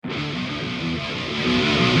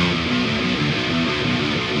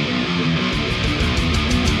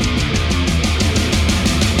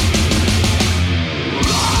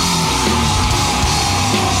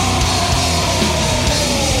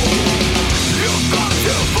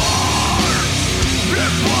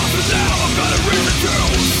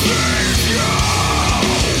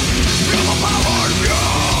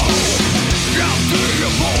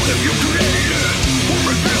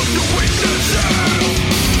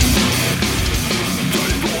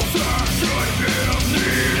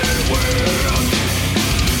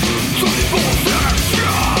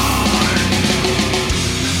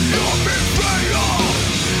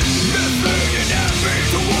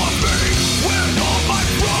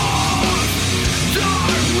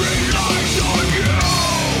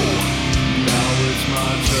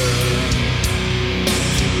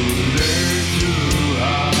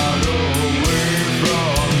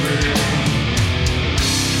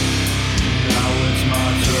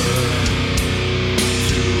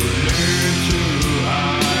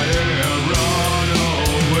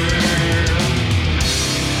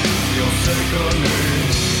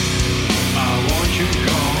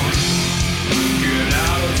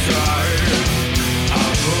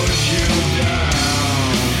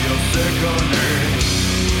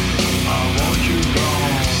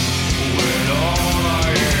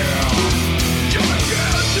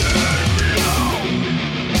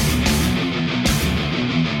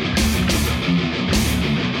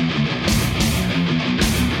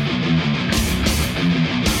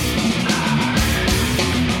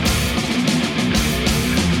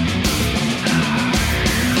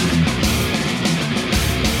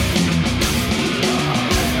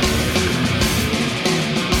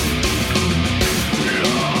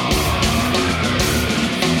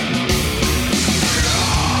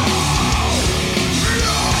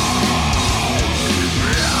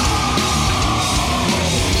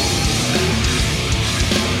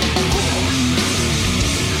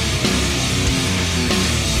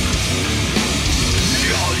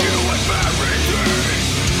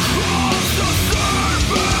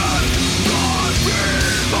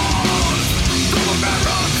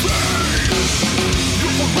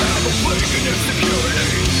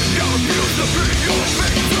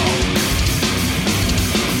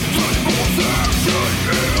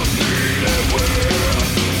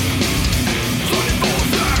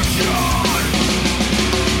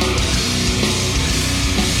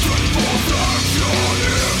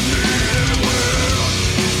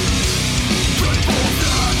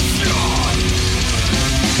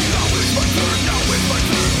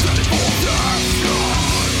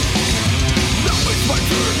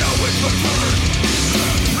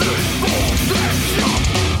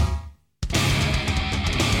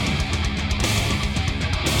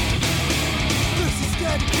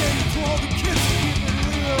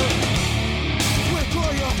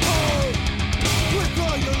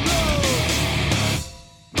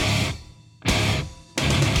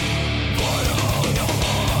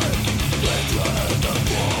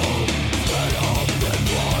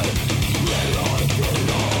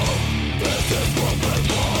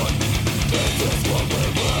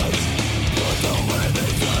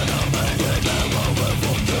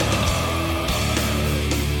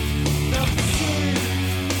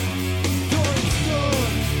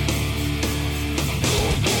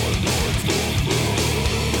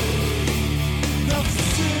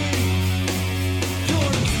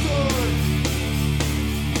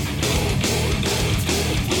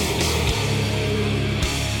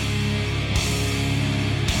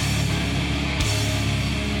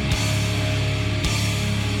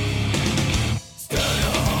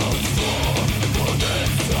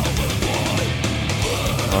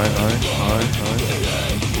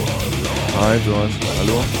Hi George,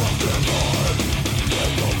 hallo.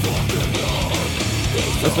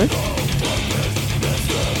 Hörst du mich?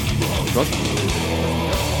 George?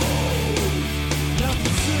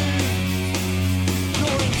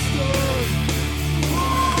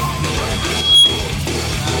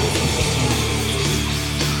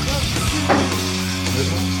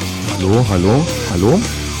 Hallo, hallo, hallo?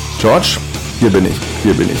 George? Hier bin ich,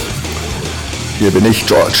 Hier bin ich,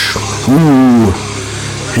 George.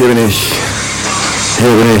 Hier bin ich.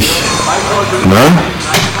 Na?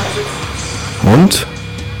 Und?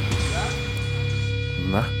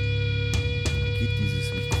 Na? Geht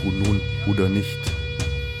dieses Mikro nun oder nicht?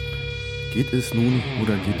 Geht es nun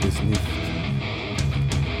oder geht es nicht?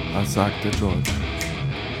 Was sagt der George?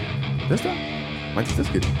 Wer ist da? Meinst du,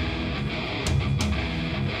 das geht?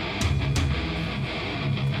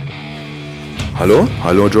 Hallo?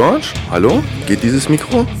 Hallo George? Hallo? Geht dieses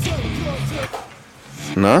Mikro?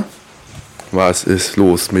 Na? Was ist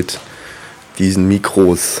los mit diesen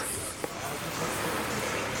Mikros?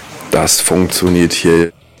 Das funktioniert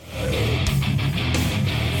hier.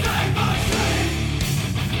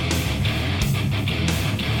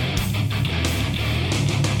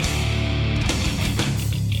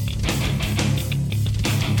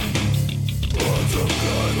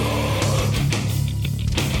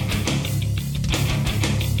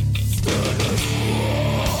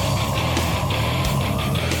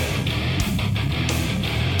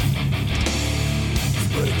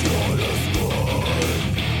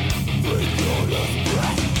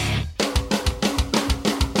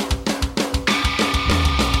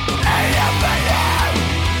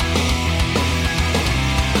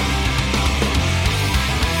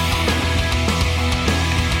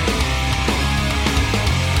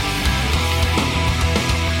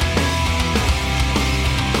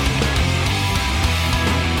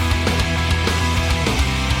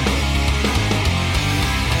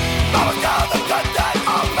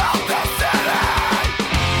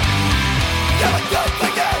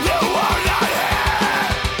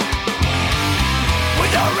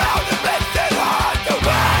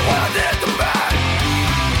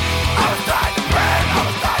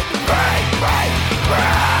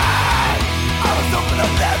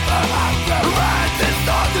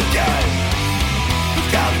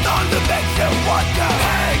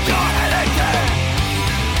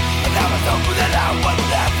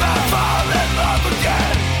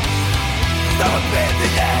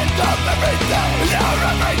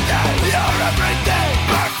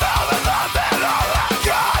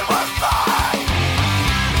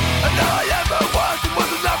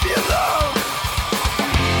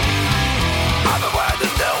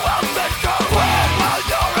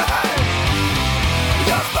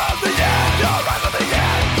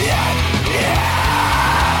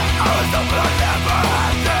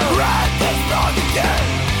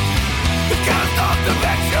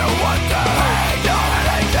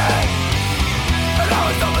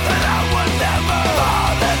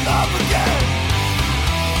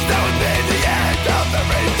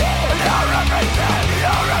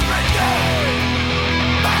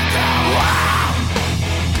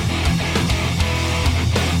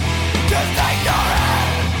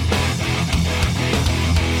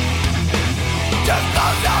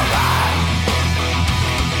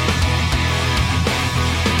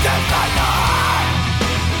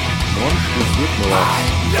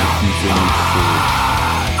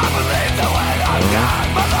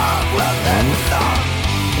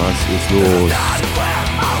 Was ist los?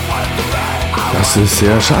 Das ist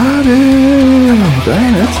sehr schade.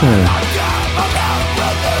 Dein Netzwerk.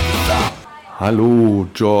 Hallo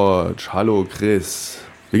George, hallo Chris.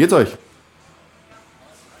 Wie geht's euch?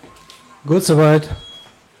 Gut soweit.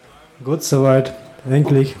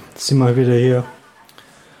 Endlich sind wir wieder hier.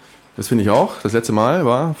 Das finde ich auch. Das letzte Mal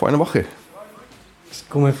war vor einer Woche. Ich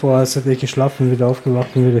komme mir vor, als hätte ich geschlafen, wieder aufgewacht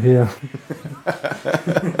und wieder hier.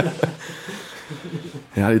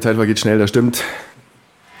 Ja, die Zeit vergeht schnell, das stimmt.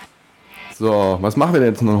 So, was machen wir denn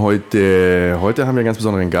jetzt nun heute? Heute haben wir einen ganz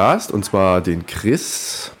besonderen Gast, und zwar den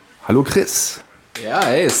Chris. Hallo Chris. Ja,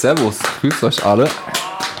 hey, servus. Grüßt euch alle.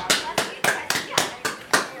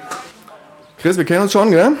 Chris, wir kennen uns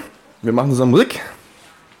schon, gell? Wir machen zusammen Musik.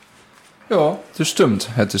 Ja, das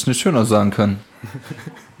stimmt. Hätte ich nicht schöner sagen können.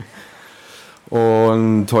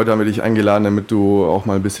 Und heute haben wir dich eingeladen, damit du auch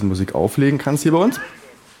mal ein bisschen Musik auflegen kannst hier bei uns.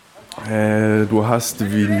 Du hast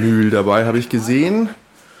Vinyl dabei, habe ich gesehen.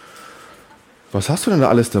 Was hast du denn da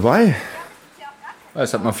alles dabei?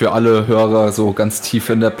 Es hat man für alle Hörer so ganz tief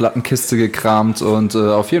in der Plattenkiste gekramt und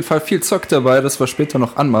auf jeden Fall viel Zeug dabei, das wir später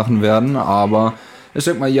noch anmachen werden. Aber Ich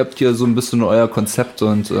denke mal, ihr habt hier so ein bisschen euer Konzept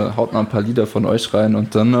und haut mal ein paar Lieder von euch rein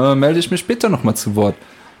und dann melde ich mich später nochmal zu Wort.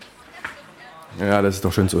 Ja, das ist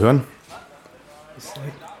doch schön zu hören.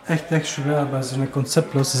 ist echt schwer, bei so einer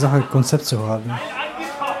konzeptlosen Sache ein Konzept zu haben.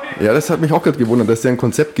 Ja, das hat mich auch gerade gewundert, dass der ein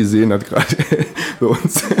Konzept gesehen hat gerade bei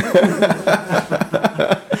uns.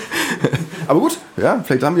 Aber gut, ja,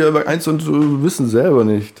 vielleicht haben wir über eins und wissen selber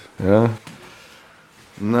nicht. Ja.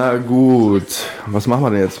 Na gut, was machen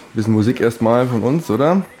wir denn jetzt? Bisschen Musik erstmal von uns,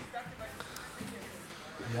 oder?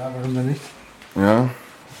 Ja, warum denn nicht? Ja.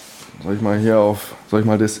 Soll ich mal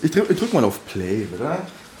das... Ich drück mal auf Play, oder?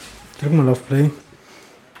 Drück mal auf Play.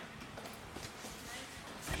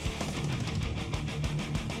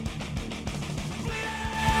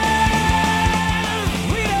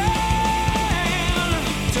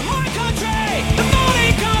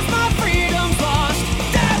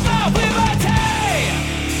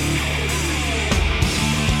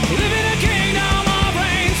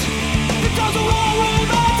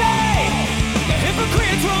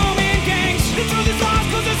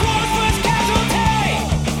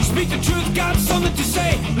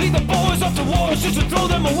 Just to throw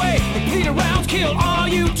them away. They bleed around, kill all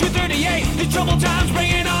you 238. The troubled times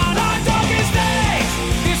bringing on our darkest days.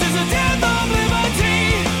 This is the death of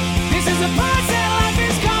liberty. This is the price that life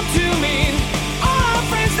has come to mean. All our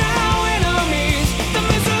friends now enemies. The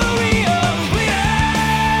misery of bleeding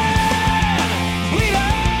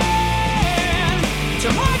to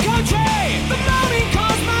my country. The mountain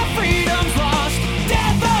caused my freedom's lost.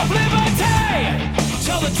 Death of liberty.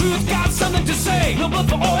 Tell the truth, got something to say. No blood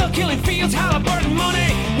for oil, killing fields, Halliburton money.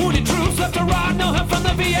 Wounded troops left to rot, no help from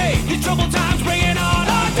the VA. These troubled times bringing on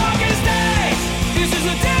our darkest days. This is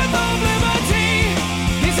the death of liberty.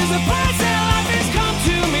 This is the price that life has come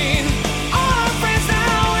to mean. All our friends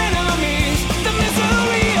now enemies. The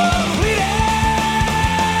misery of bleeding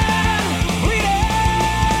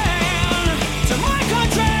to my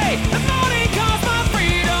country. The money caused my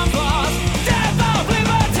freedom's lost. Death of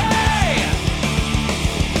liberty.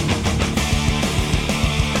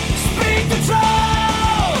 Speak the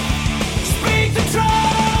truth. Speak the truth.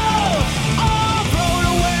 All thrown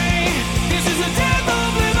away. This is the death of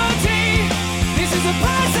liberty. This is the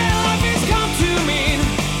price that life has come to mean.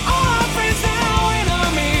 All our friends now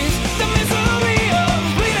enemies. The misery of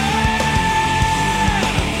bleeding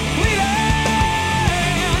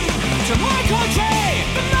to my country.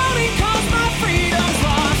 The money caused my freedom's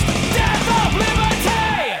lost. Death of liberty.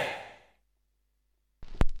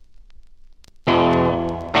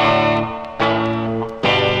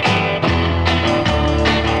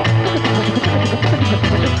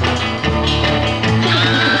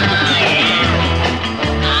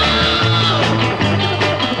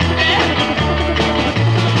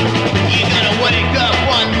 You're gonna wake up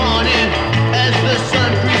one morning as the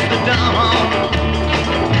sun greets the dawn.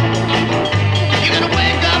 You're gonna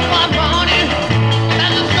wake up one morning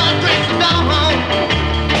as the sun greets the dawn.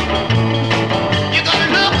 You're gonna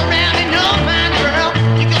look around in your mind, girl.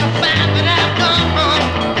 You're gonna find that I've gone.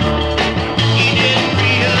 You didn't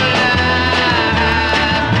realize.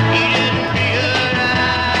 You didn't realize.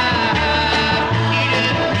 You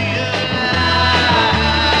didn't realize.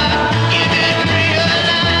 You didn't realize.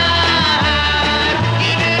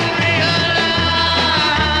 You didn't realize.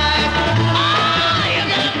 Ah, you're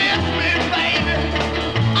gonna miss me, baby.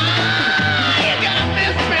 Ah, you're gonna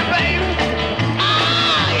miss me, baby.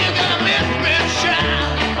 Ah, you're gonna miss me,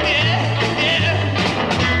 child. Yeah, yeah.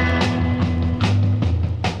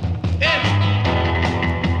 Yeah.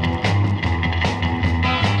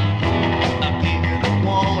 I gave you the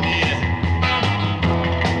warning,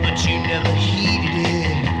 but you never heeded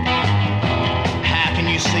it. How can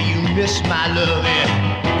you say you miss my loving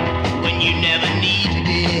when you never needed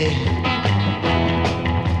it?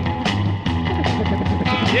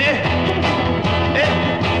 Yeah. Yeah.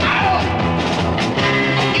 Ow!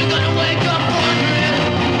 You're gonna wake up wondering,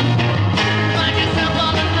 find yourself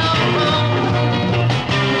all alone.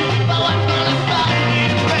 But what's gonna stop you,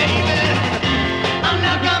 baby? I'm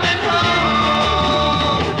not coming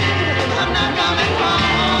home. I'm not coming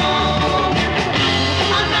home.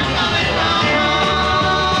 I'm not coming home.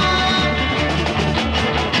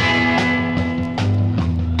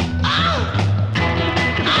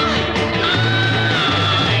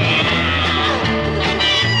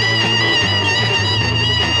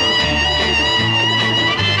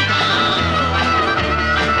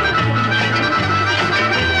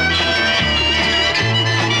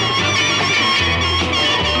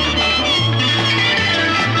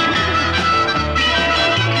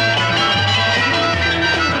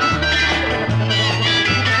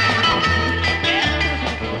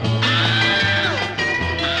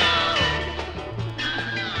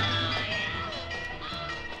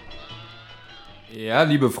 Ja,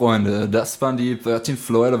 liebe Freunde, das waren die 13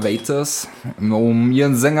 Floor Elevators um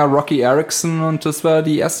ihren Sänger Rocky Erickson und das war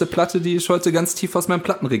die erste Platte, die ich heute ganz tief aus meinem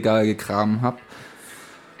Plattenregal gegraben habe.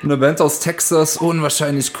 Eine Band aus Texas,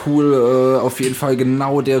 unwahrscheinlich cool, auf jeden Fall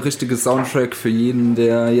genau der richtige Soundtrack für jeden,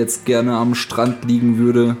 der jetzt gerne am Strand liegen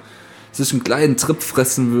würde, sich einen kleinen Trip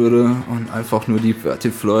fressen würde und einfach nur die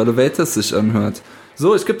 13 Floor Elevators sich anhört.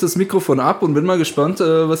 So, ich gebe das Mikrofon ab und bin mal gespannt,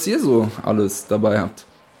 was ihr so alles dabei habt.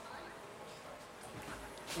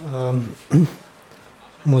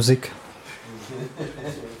 Musik.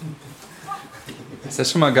 Ist ja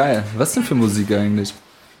schon mal geil. Was denn für Musik eigentlich?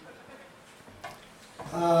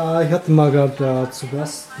 Ich hatte mal gehabt zu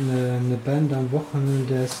Gast eine Band am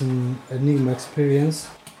Wochenende, der ist ein Enigma Experience.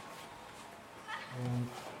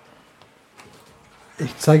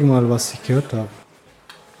 Ich zeige mal, was ich gehört habe.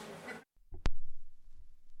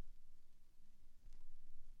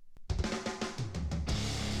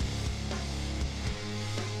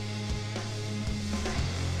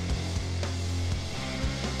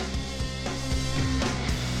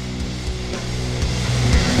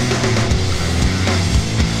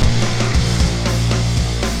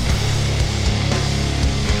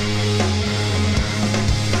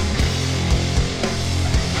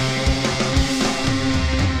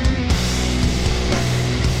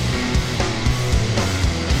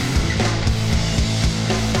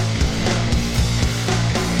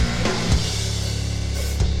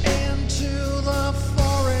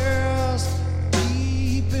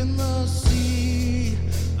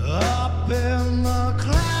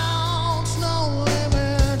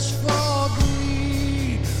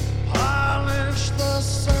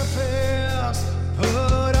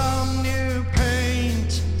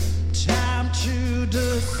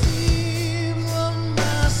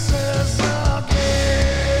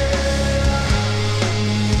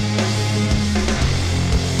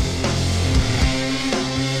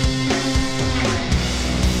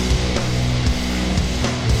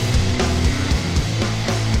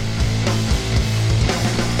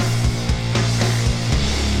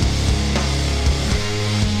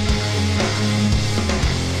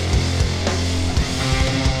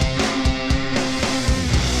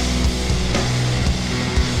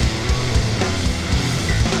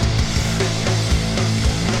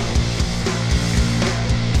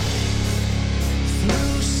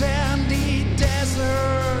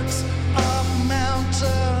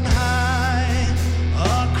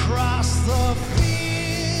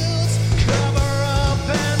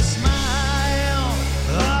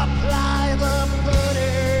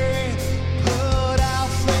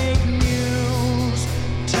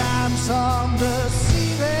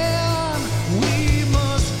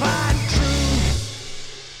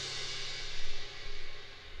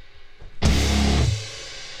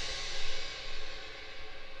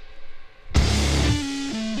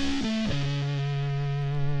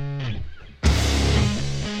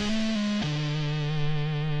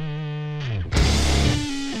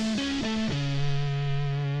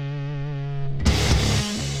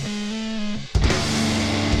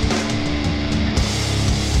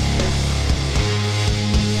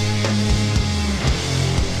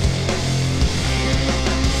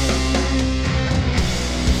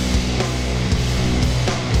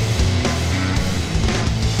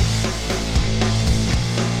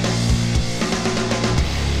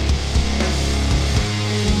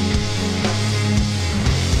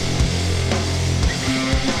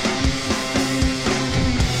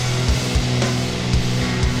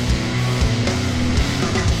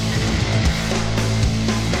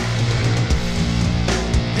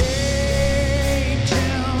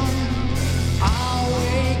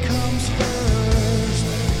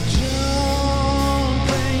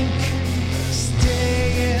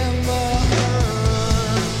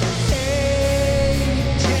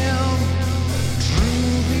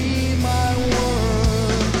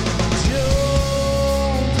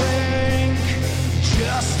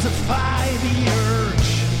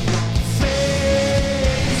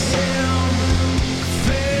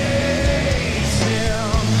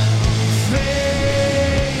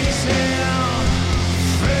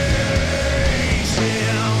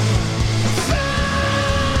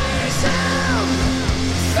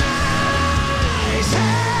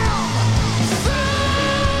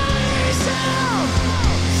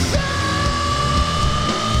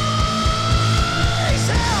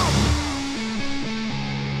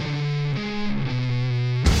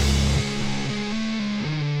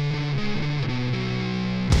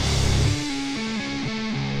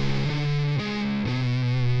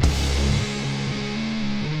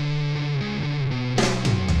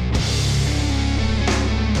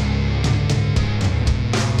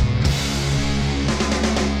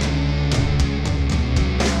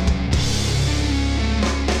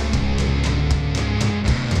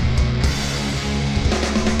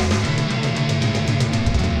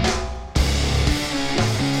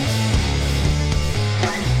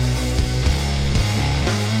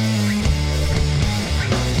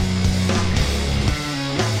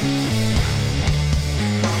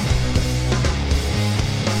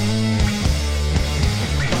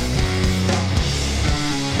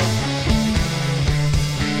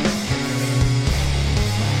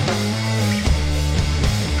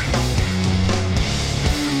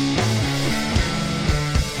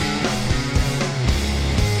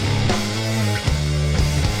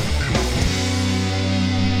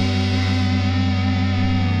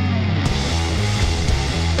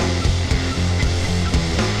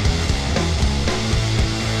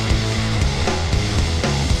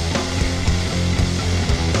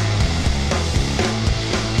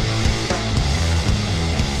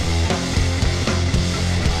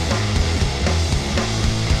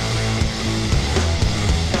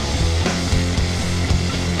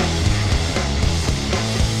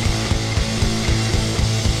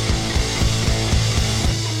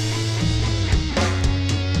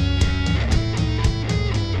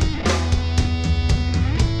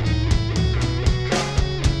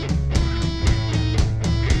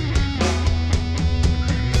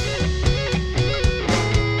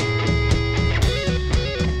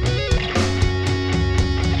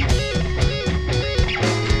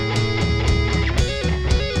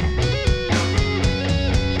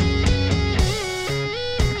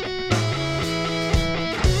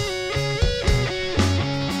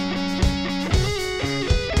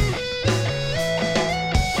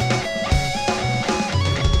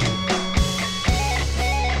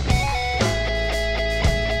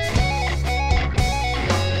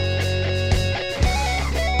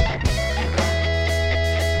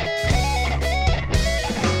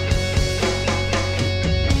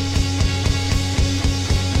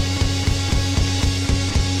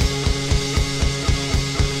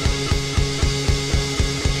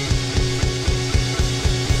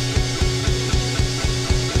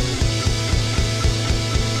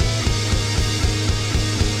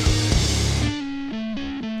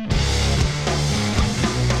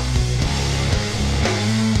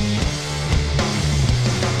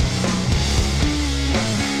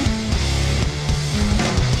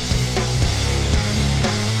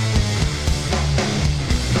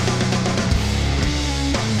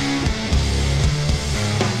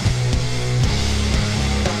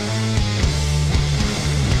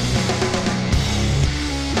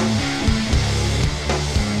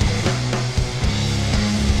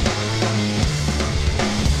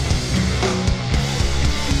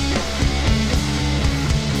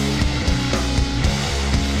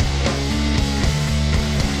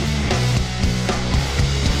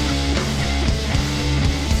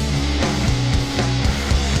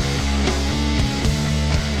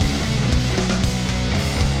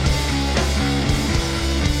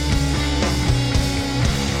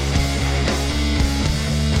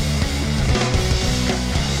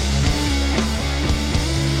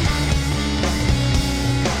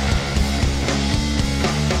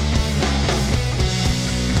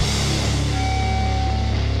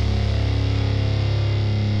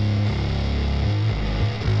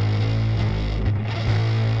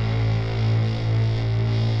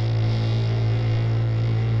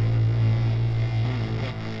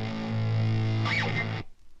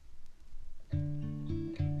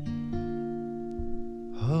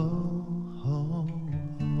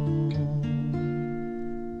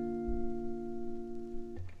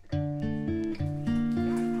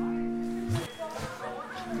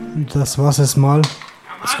 das war's jetzt mal.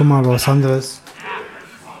 Jetzt kommt mal was anderes.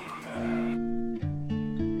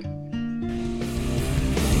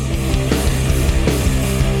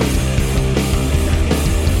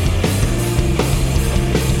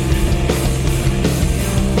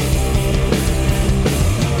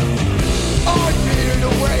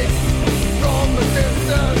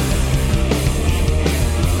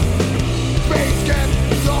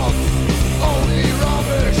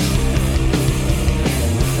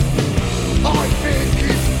 I think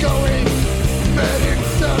it's going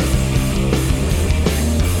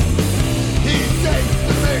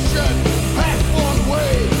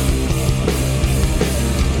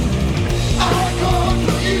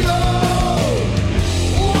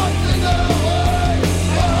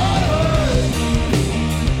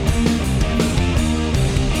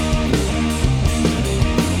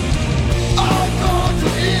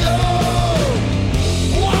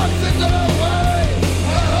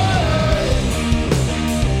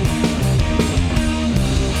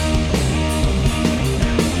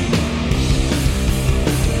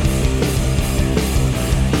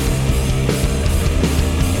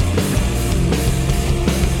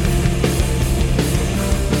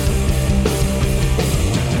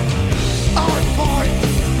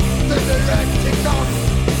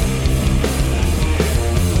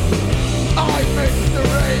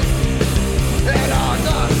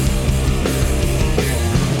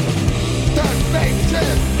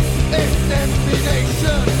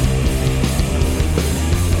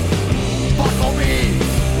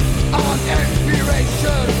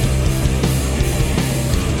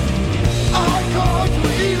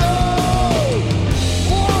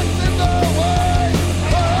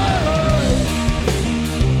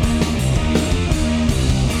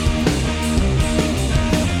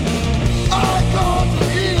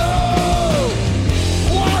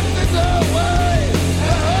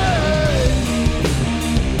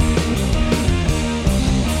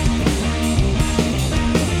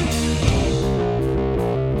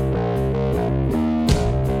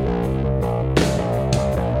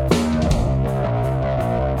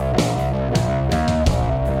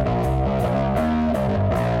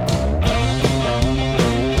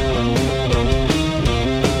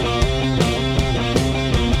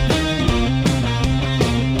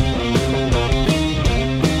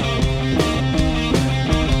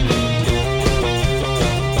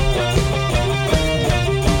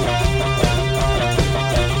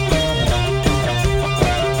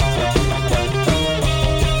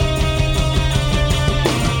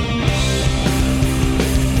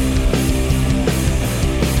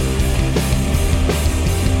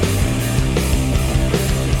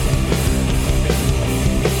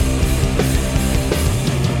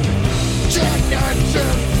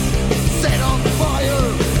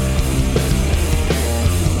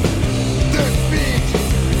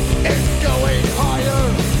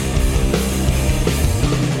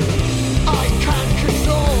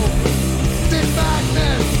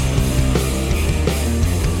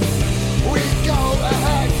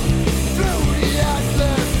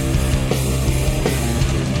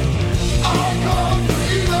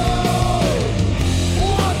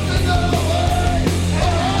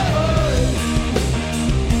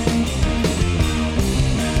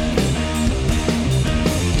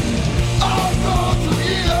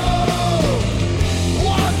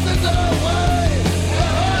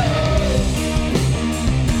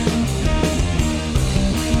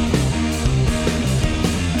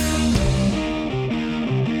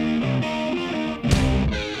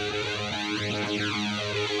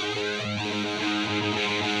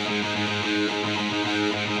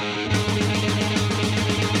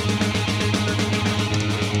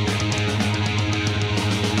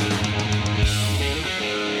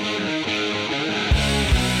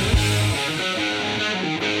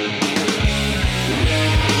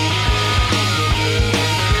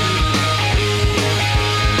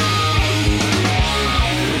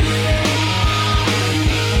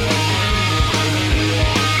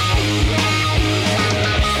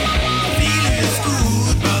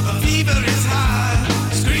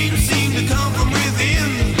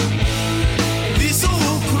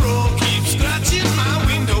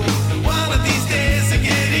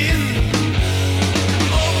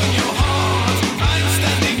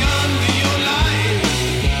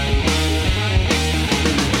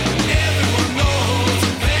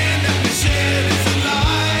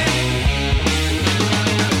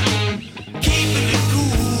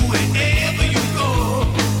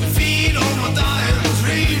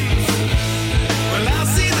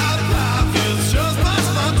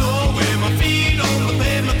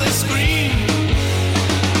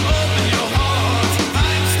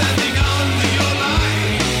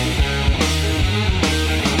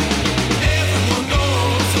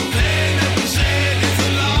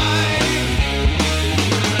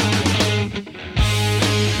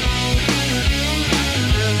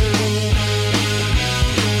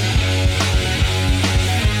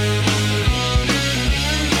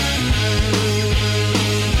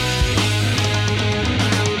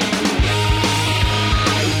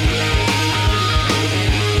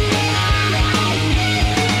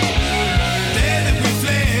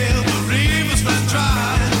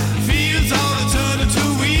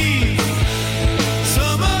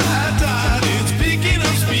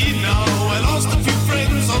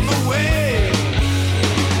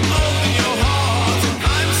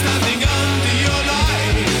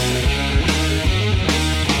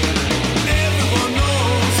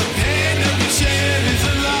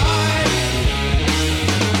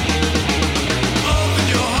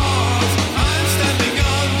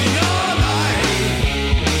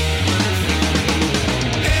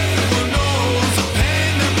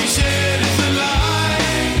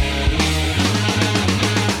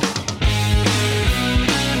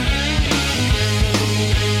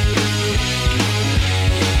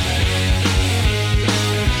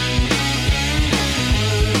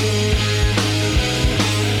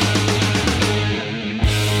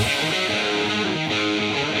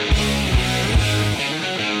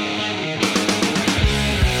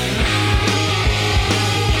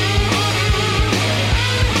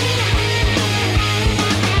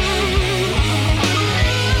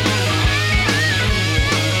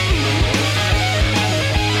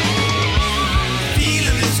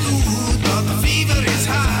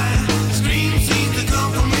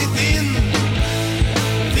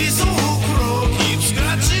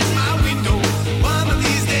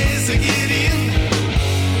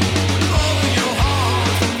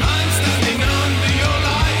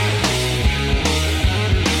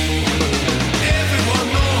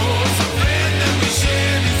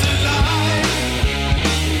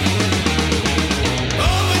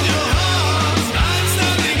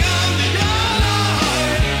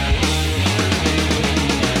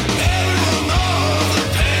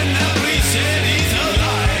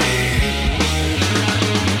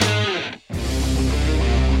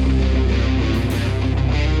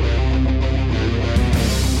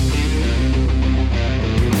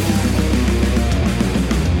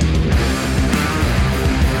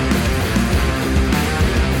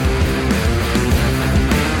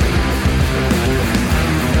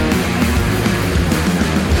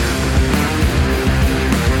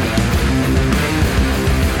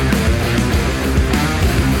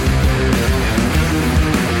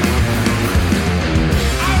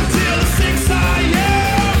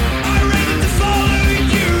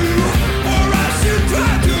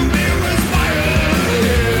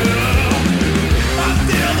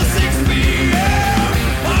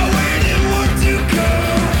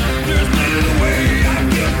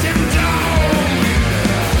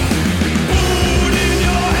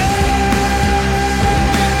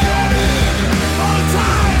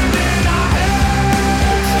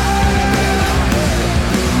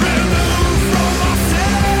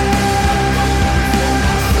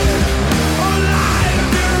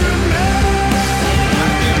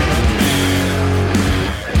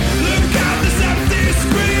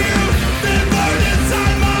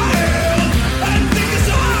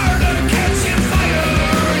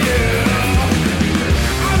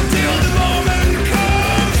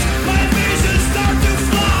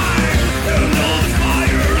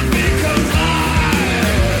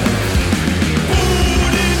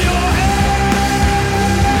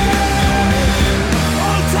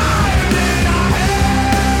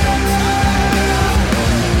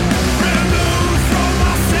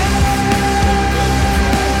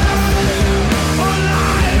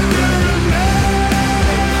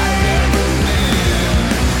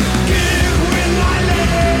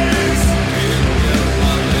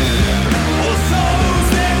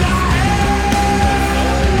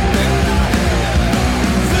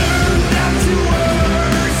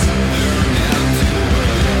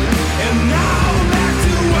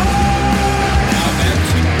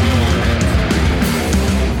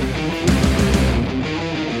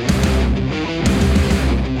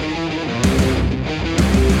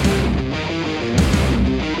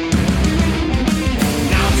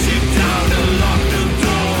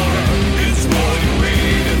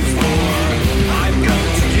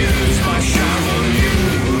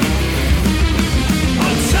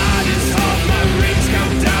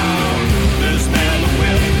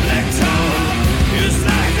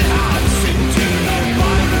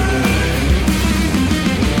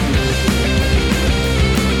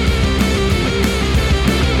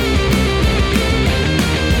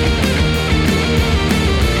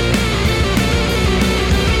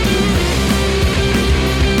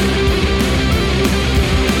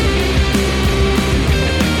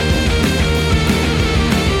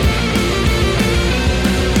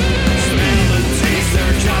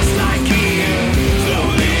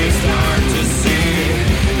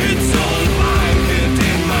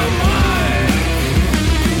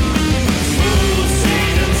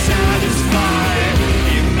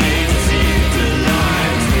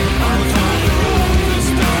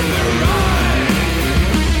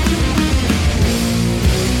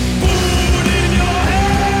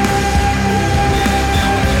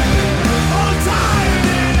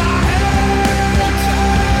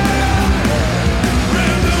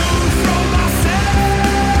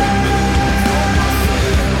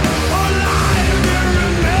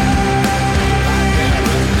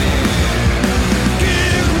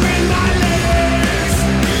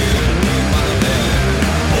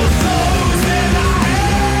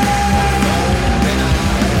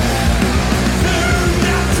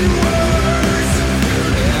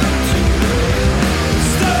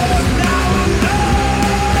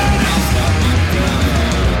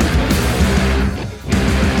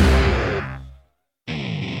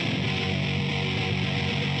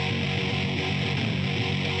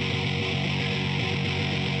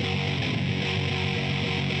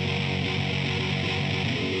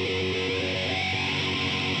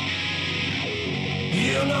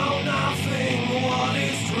You know nothing what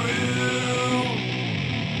is true.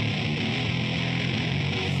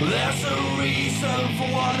 There's a reason for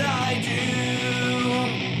what I do.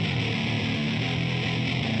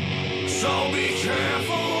 So be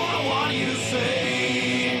careful on what you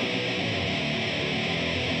say.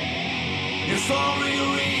 Your story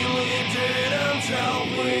really didn't tell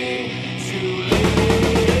me to leave.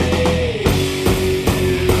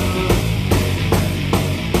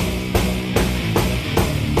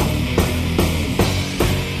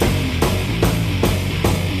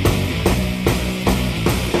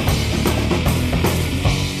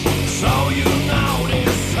 So you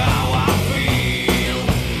notice how I feel.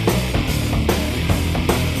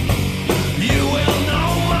 You will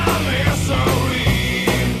know my misery.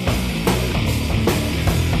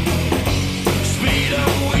 Speed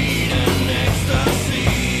and weed and ecstasy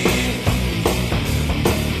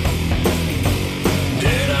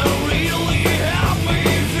didn't really help me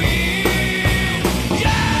feel.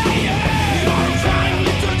 Yeah, yeah. You're a crying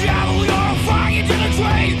little devil. You're a faggot in a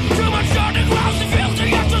trade. Too much dirt to close the filter.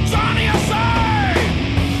 You have to turn your side.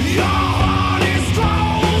 Your heart is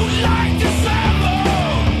cold like December.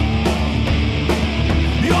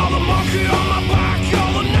 You're the monkey on my back.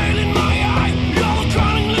 You're the nail in my eye. You're the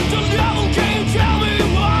cunning little devil. Can you tell me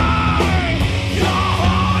why? Your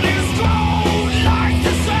heart is cold like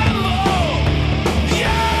December.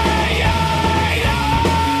 Yeah, yeah, yeah.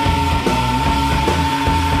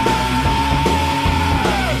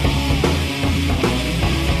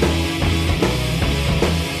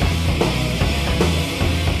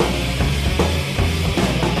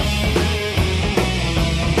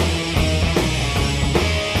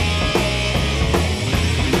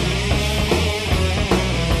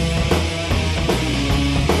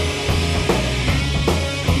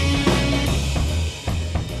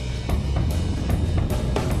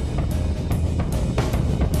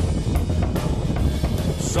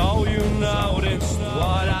 So you noticed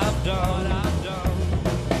what I've done.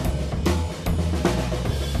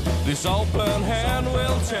 This open hand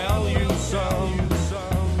will tell you some.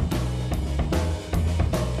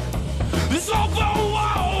 This open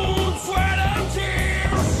won't sweat and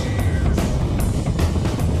tears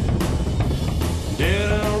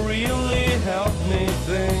didn't really help me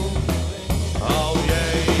think. Oh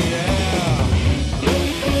yeah, yeah.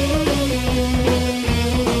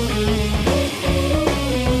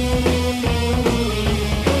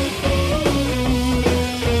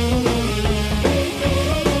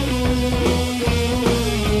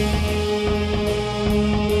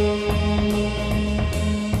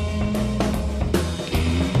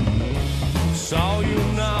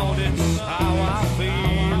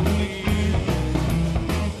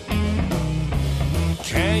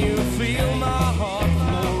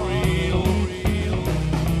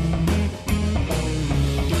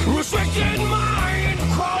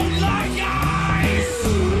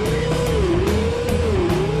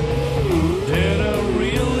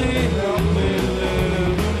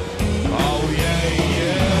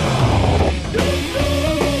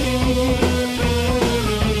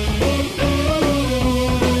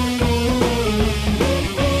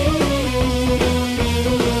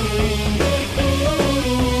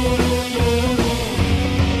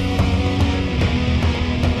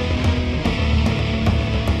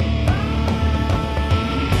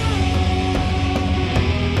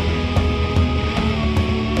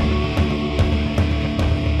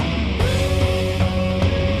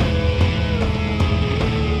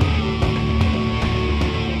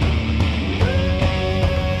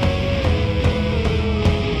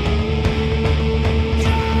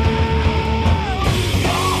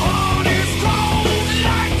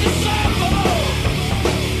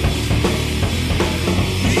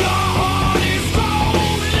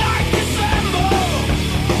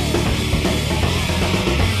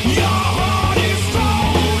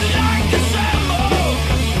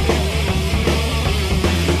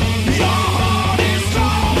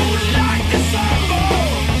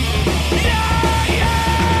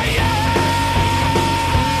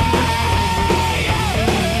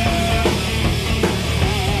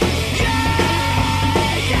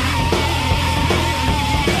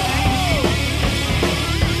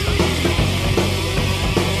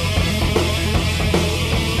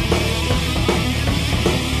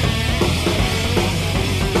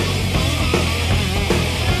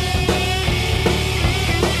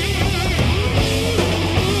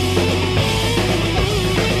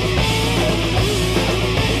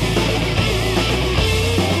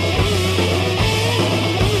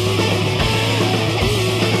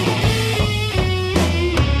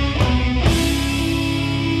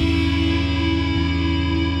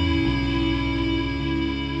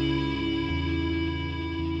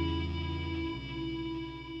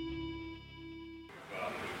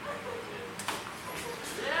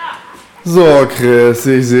 So, Chris,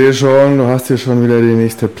 ich sehe schon, du hast hier schon wieder die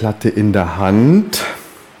nächste Platte in der Hand.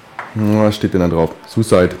 Was steht denn da drauf?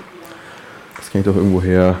 Suicide. Das kenne ich doch irgendwo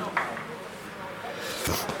her.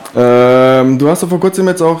 Du hast doch vor kurzem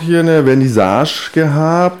jetzt auch hier eine Vernissage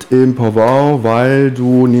gehabt im Powwow, weil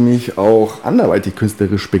du nämlich auch anderweitig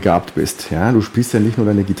künstlerisch begabt bist. Ja, du spielst ja nicht nur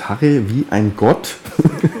deine Gitarre wie ein Gott,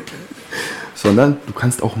 sondern du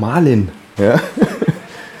kannst auch malen. Ja?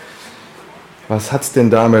 Was hat's denn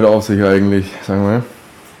damit auf sich eigentlich, sagen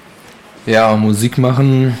wir? Ja, Musik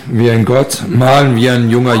machen wie ein Gott, malen wie ein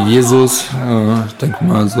junger Jesus. Ich denke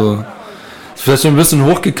mal so, ist vielleicht ein bisschen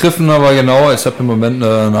hochgegriffen, aber genau, ich habe im Moment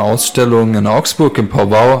eine Ausstellung in Augsburg im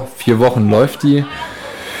Powwow. 4 Wochen läuft die.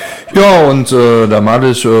 Ja, und da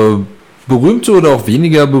male ich berühmte oder auch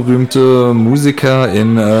weniger berühmte Musiker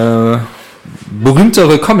in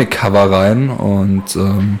berühmtere Comic-Cover rein. Und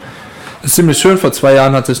ist ziemlich schön. Vor 2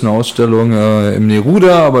 Jahren hatte ich eine Ausstellung im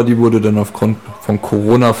Neruda, aber die wurde dann aufgrund von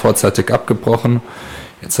Corona vorzeitig abgebrochen.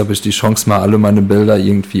 Jetzt habe ich die Chance, mal alle meine Bilder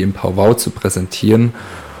irgendwie im Powwow zu präsentieren.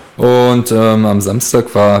 Und am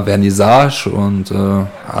Samstag war Vernissage und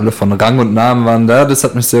alle von Rang und Namen waren da. Das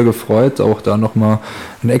hat mich sehr gefreut. Auch da nochmal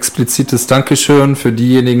ein explizites Dankeschön für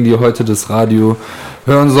diejenigen, die heute das Radio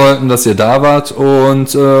hören sollten, dass ihr da wart.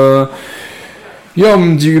 Und ja,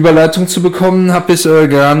 um die Überleitung zu bekommen, habe ich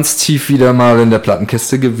ganz tief wieder mal in der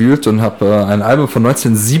Plattenkiste gewühlt und habe ein Album von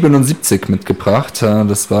 1977 mitgebracht.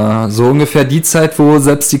 Das war so ungefähr die Zeit, wo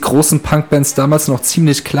selbst die großen Punkbands damals noch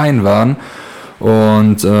ziemlich klein waren.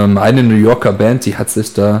 Und eine New Yorker Band, die hat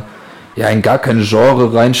sich da ja in gar kein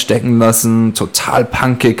Genre reinstecken lassen, total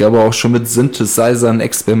punkig, aber auch schon mit Synthesizern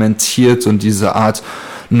experimentiert und diese Art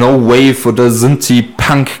No Wave oder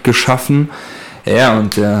Synthie-Punk geschaffen. Ja,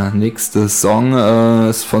 und der nächste Song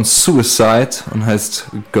ist von Suicide und heißt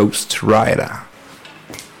Ghost Rider.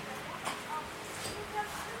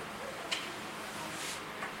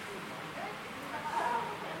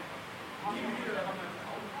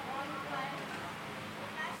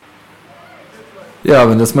 Ja,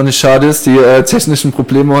 wenn das mal nicht schade ist, die technischen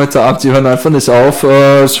Probleme heute Abend, die hören einfach nicht auf.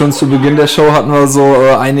 Schon zu Beginn der Show hatten wir so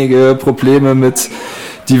einige Probleme mit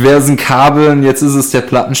diversen Kabeln. Jetzt ist es der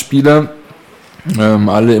Plattenspieler.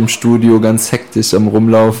 Alle im Studio ganz hektisch am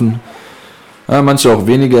Rumlaufen. Manche auch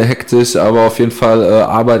weniger hektisch, aber auf jeden Fall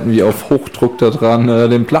arbeiten wir auf Hochdruck daran,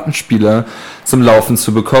 den Plattenspieler zum Laufen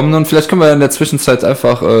zu bekommen. Und vielleicht können wir in der Zwischenzeit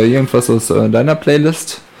einfach irgendwas aus deiner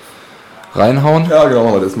Playlist reinhauen. Ja, genau,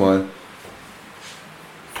 machen wir das mal.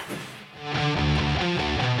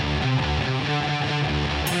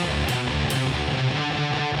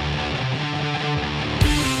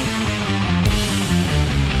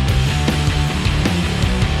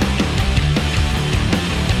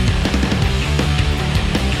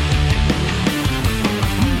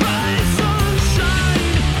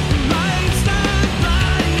 Sunshine, lights that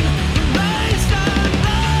line, lights that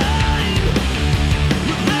line.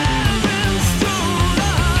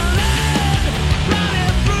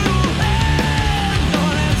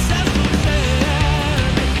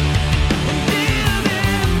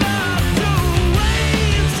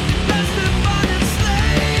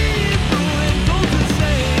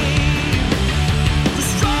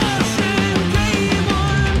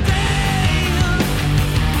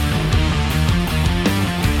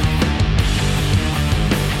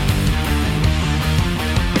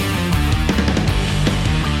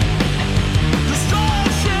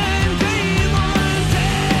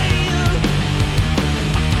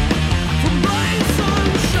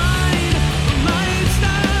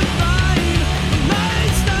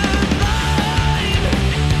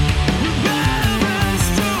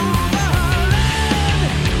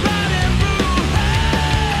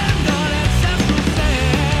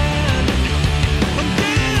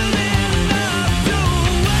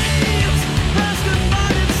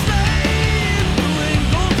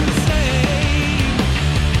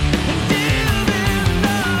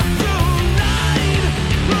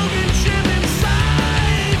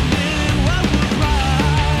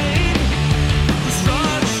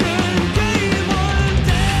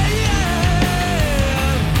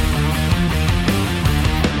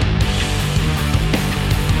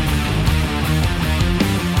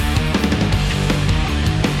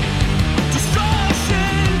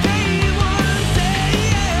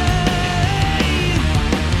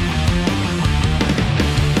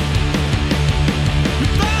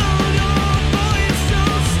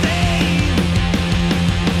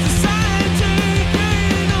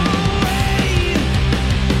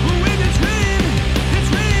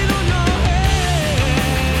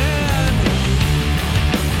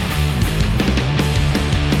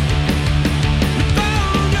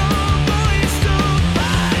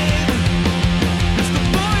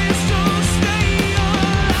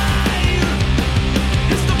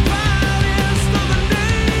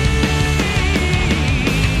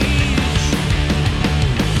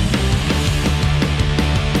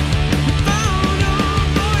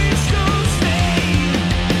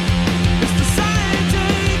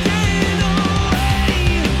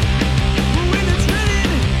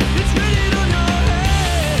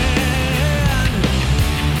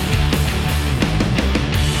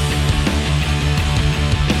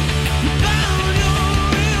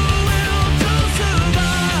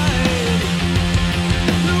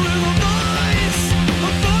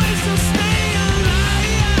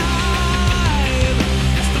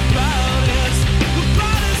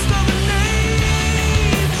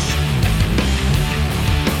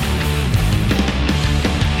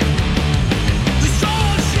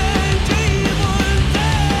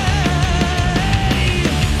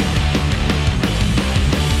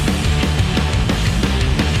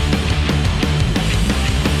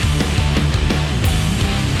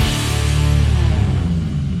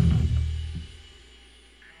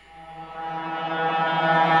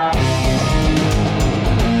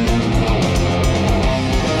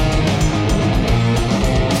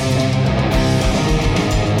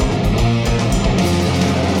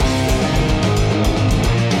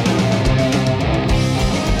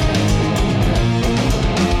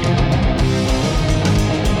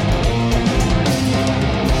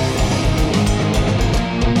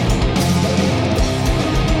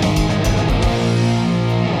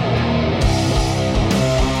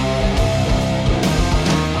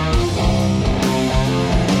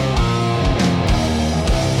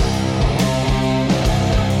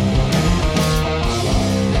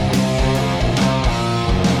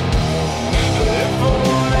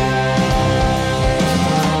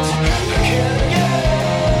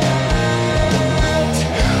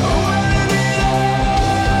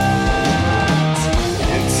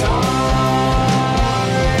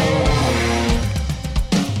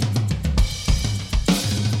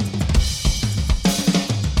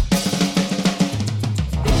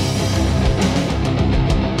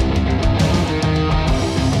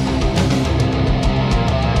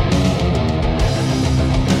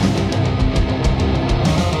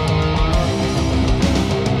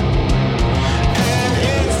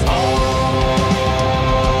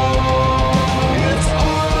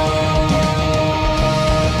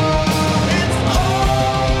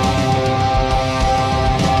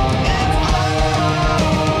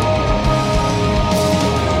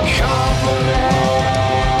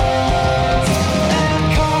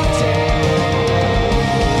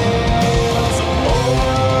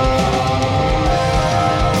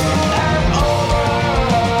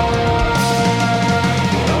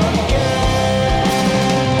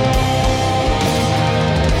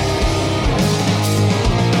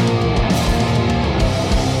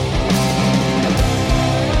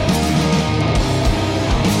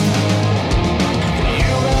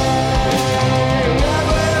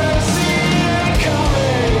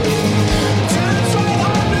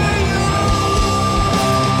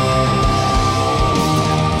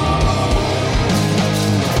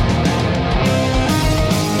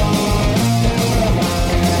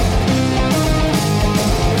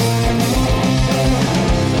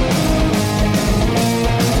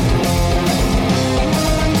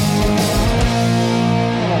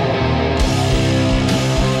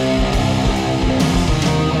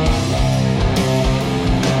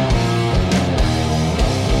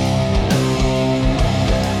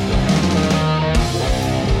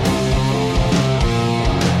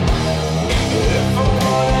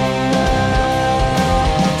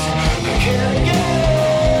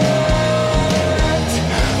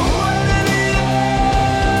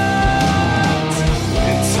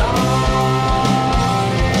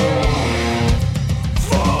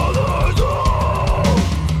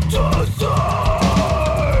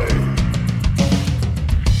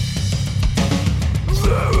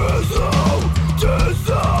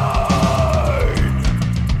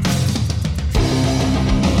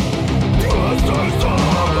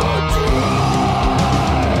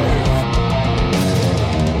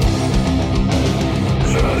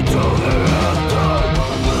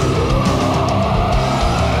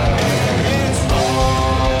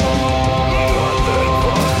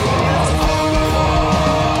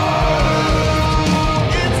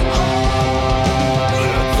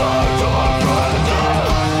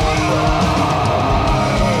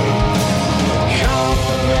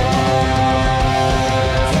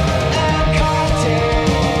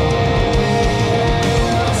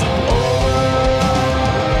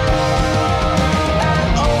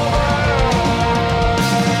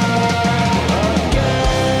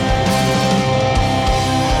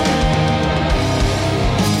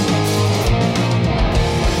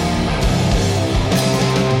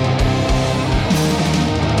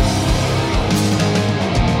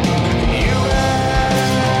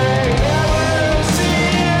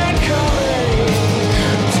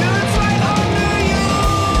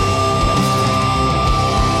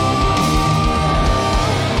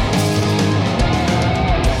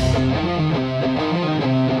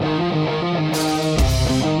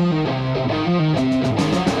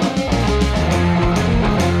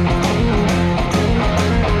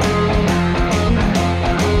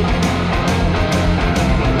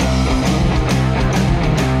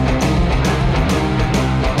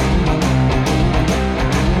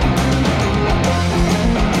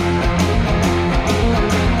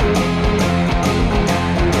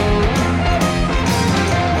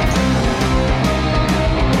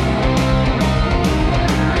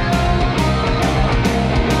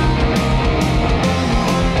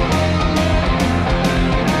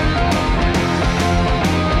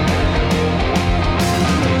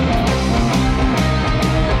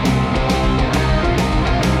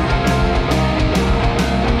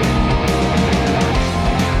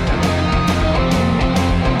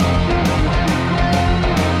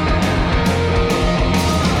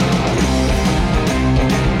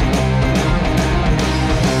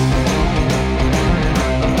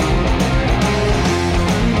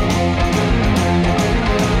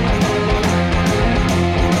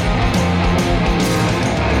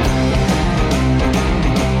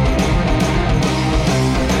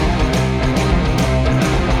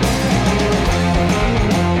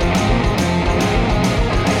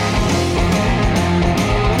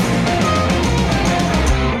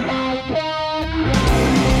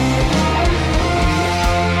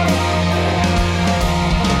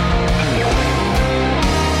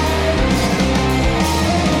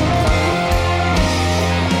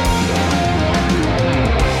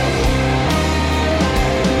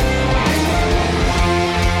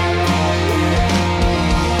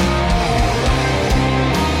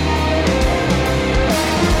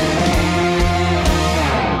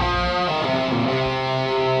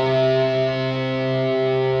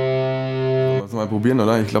 mal probieren,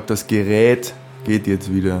 oder? Ich glaube, das Gerät geht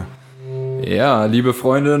jetzt wieder. Ja, liebe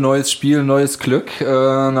Freunde, neues Spiel, neues Glück.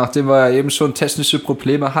 Nachdem wir ja eben schon technische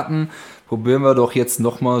Probleme hatten, probieren wir doch jetzt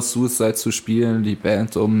nochmal Suicide zu spielen, die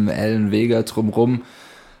Band um Alan Vega drumrum.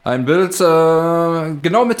 Ein Bild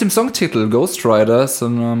genau mit dem Songtitel Ghost Riders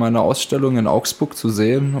in meiner Ausstellung in Augsburg zu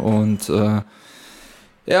sehen. Und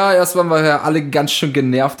ja, erst waren wir ja alle ganz schön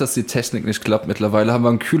genervt, dass die Technik nicht klappt. Mittlerweile haben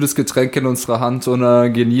wir ein kühles Getränk in unserer Hand und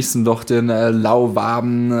genießen doch den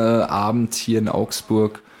lauwarmen Abend hier in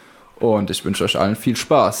Augsburg. Und ich wünsche euch allen viel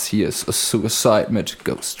Spaß. Hier ist Suicide mit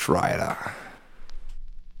Ghost Rider.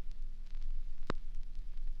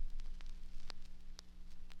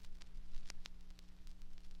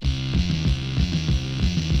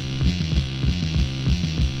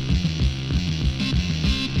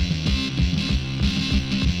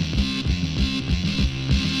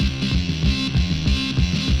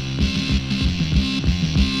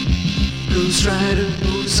 Ghost Rider,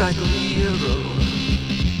 motorcycle hero.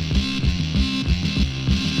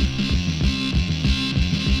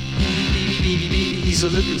 He's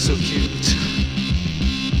looking so cute.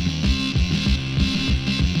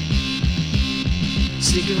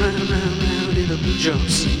 Sneaking round in a blue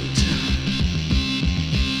jumpsuit.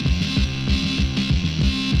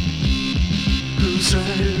 Ghost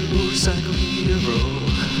Rider, motorcycle hero.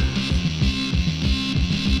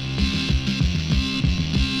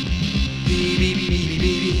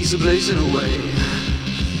 Baby, he's blazing away.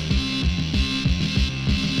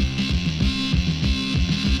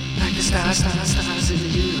 Like the stars in the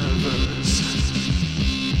universe.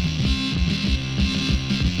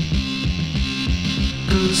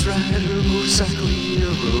 Ghost Rider, motorcycle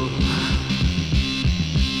hero.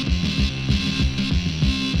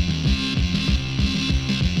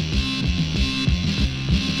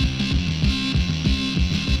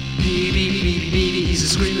 Baby, he's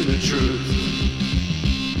screaming the truth.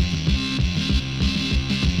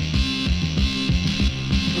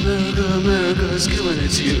 America is killing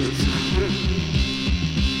its youth.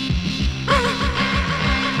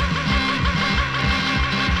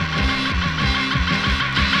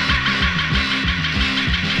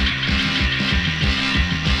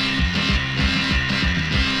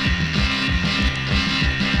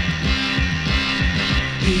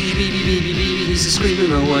 Baby, he's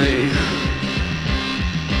screaming away.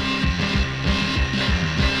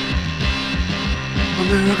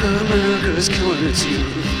 America is killing its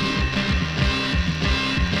youth.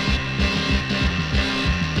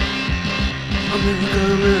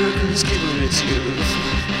 America is killing its youth.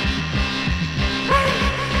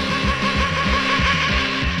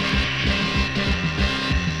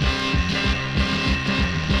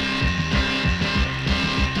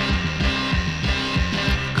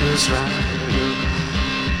 Ghost Rider.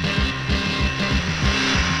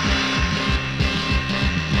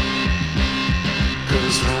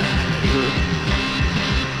 Ghost Rider.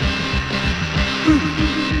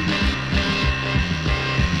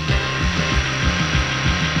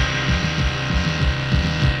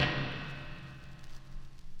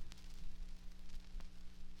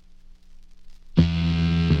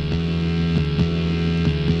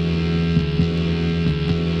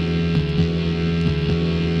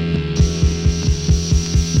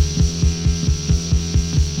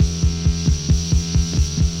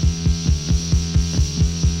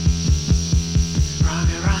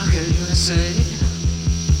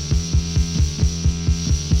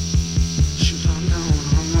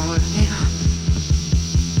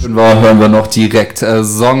 Hören wir noch direkt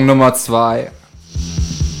Song Nummer 2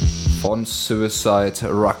 von Suicide,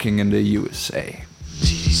 Rocking in the USA.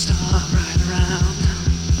 TV star riding around.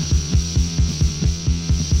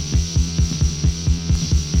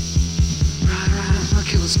 Ride around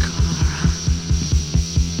like it was car.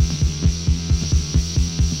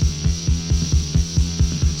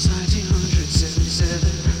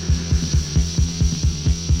 1977.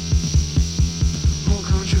 Whole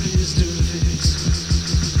country is due to fix.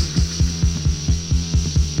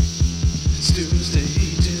 It's Tuesday.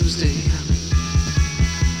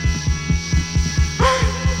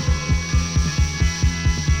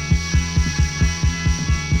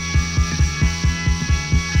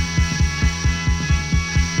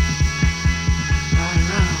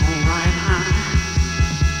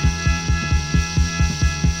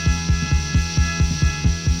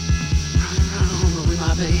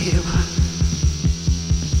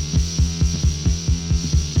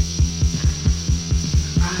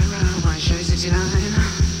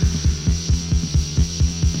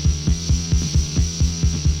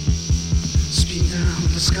 Speed down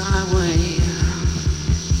the skyway.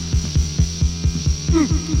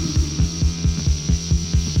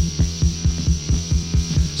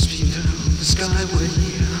 skyway.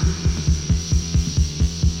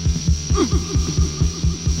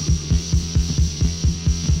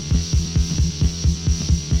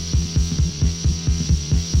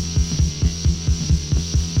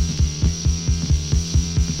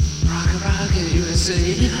 Rocket, rocket, USA.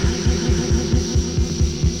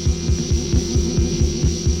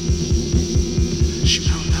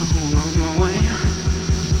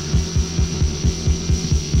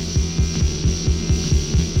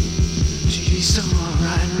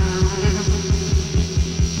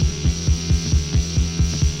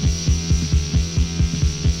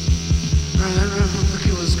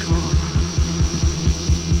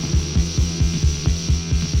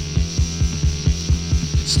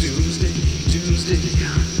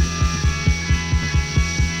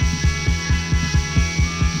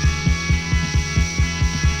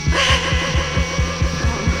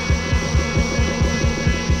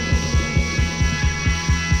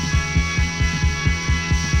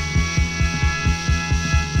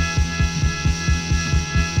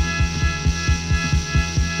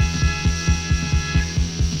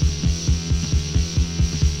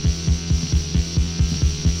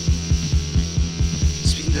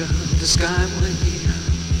 The skyway.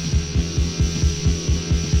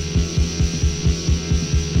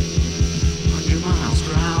 100 miles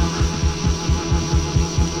per hour.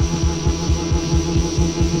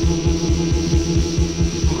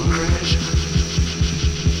 Or a crash.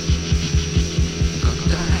 Gonna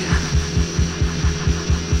die.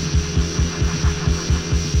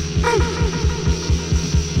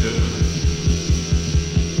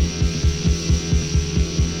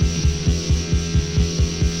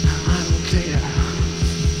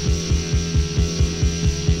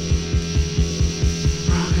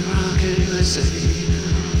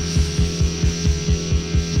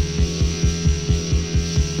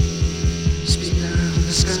 Speed of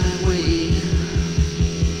the skyway.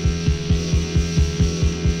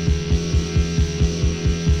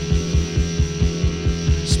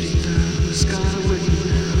 Speed of the skyway.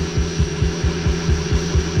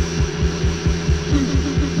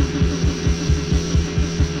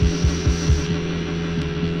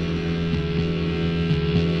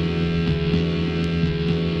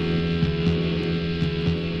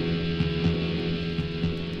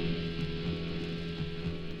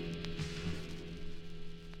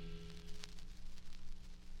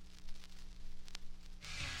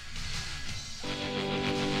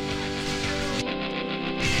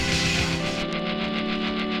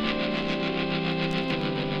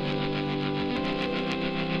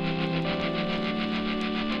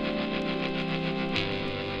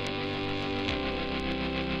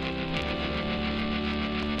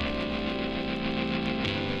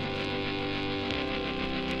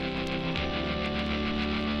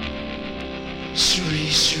 Shuri,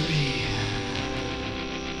 Shuri.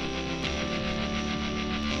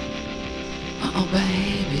 Oh,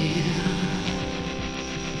 baby.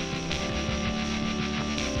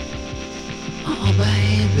 Oh,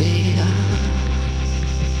 baby.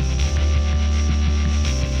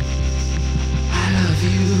 I love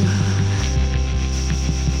you.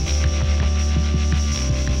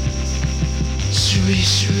 Shuri,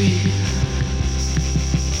 Shuri.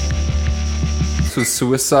 Zu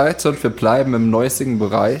Suicide und wir bleiben im noisigen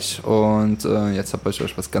Bereich und jetzt habe ich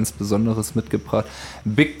euch was ganz Besonderes mitgebracht.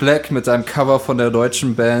 Big Black mit einem Cover von der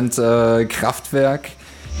deutschen Band Kraftwerk.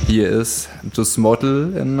 Hier ist Das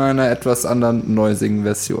Model in einer etwas anderen noisigen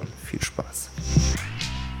Version. Viel Spaß.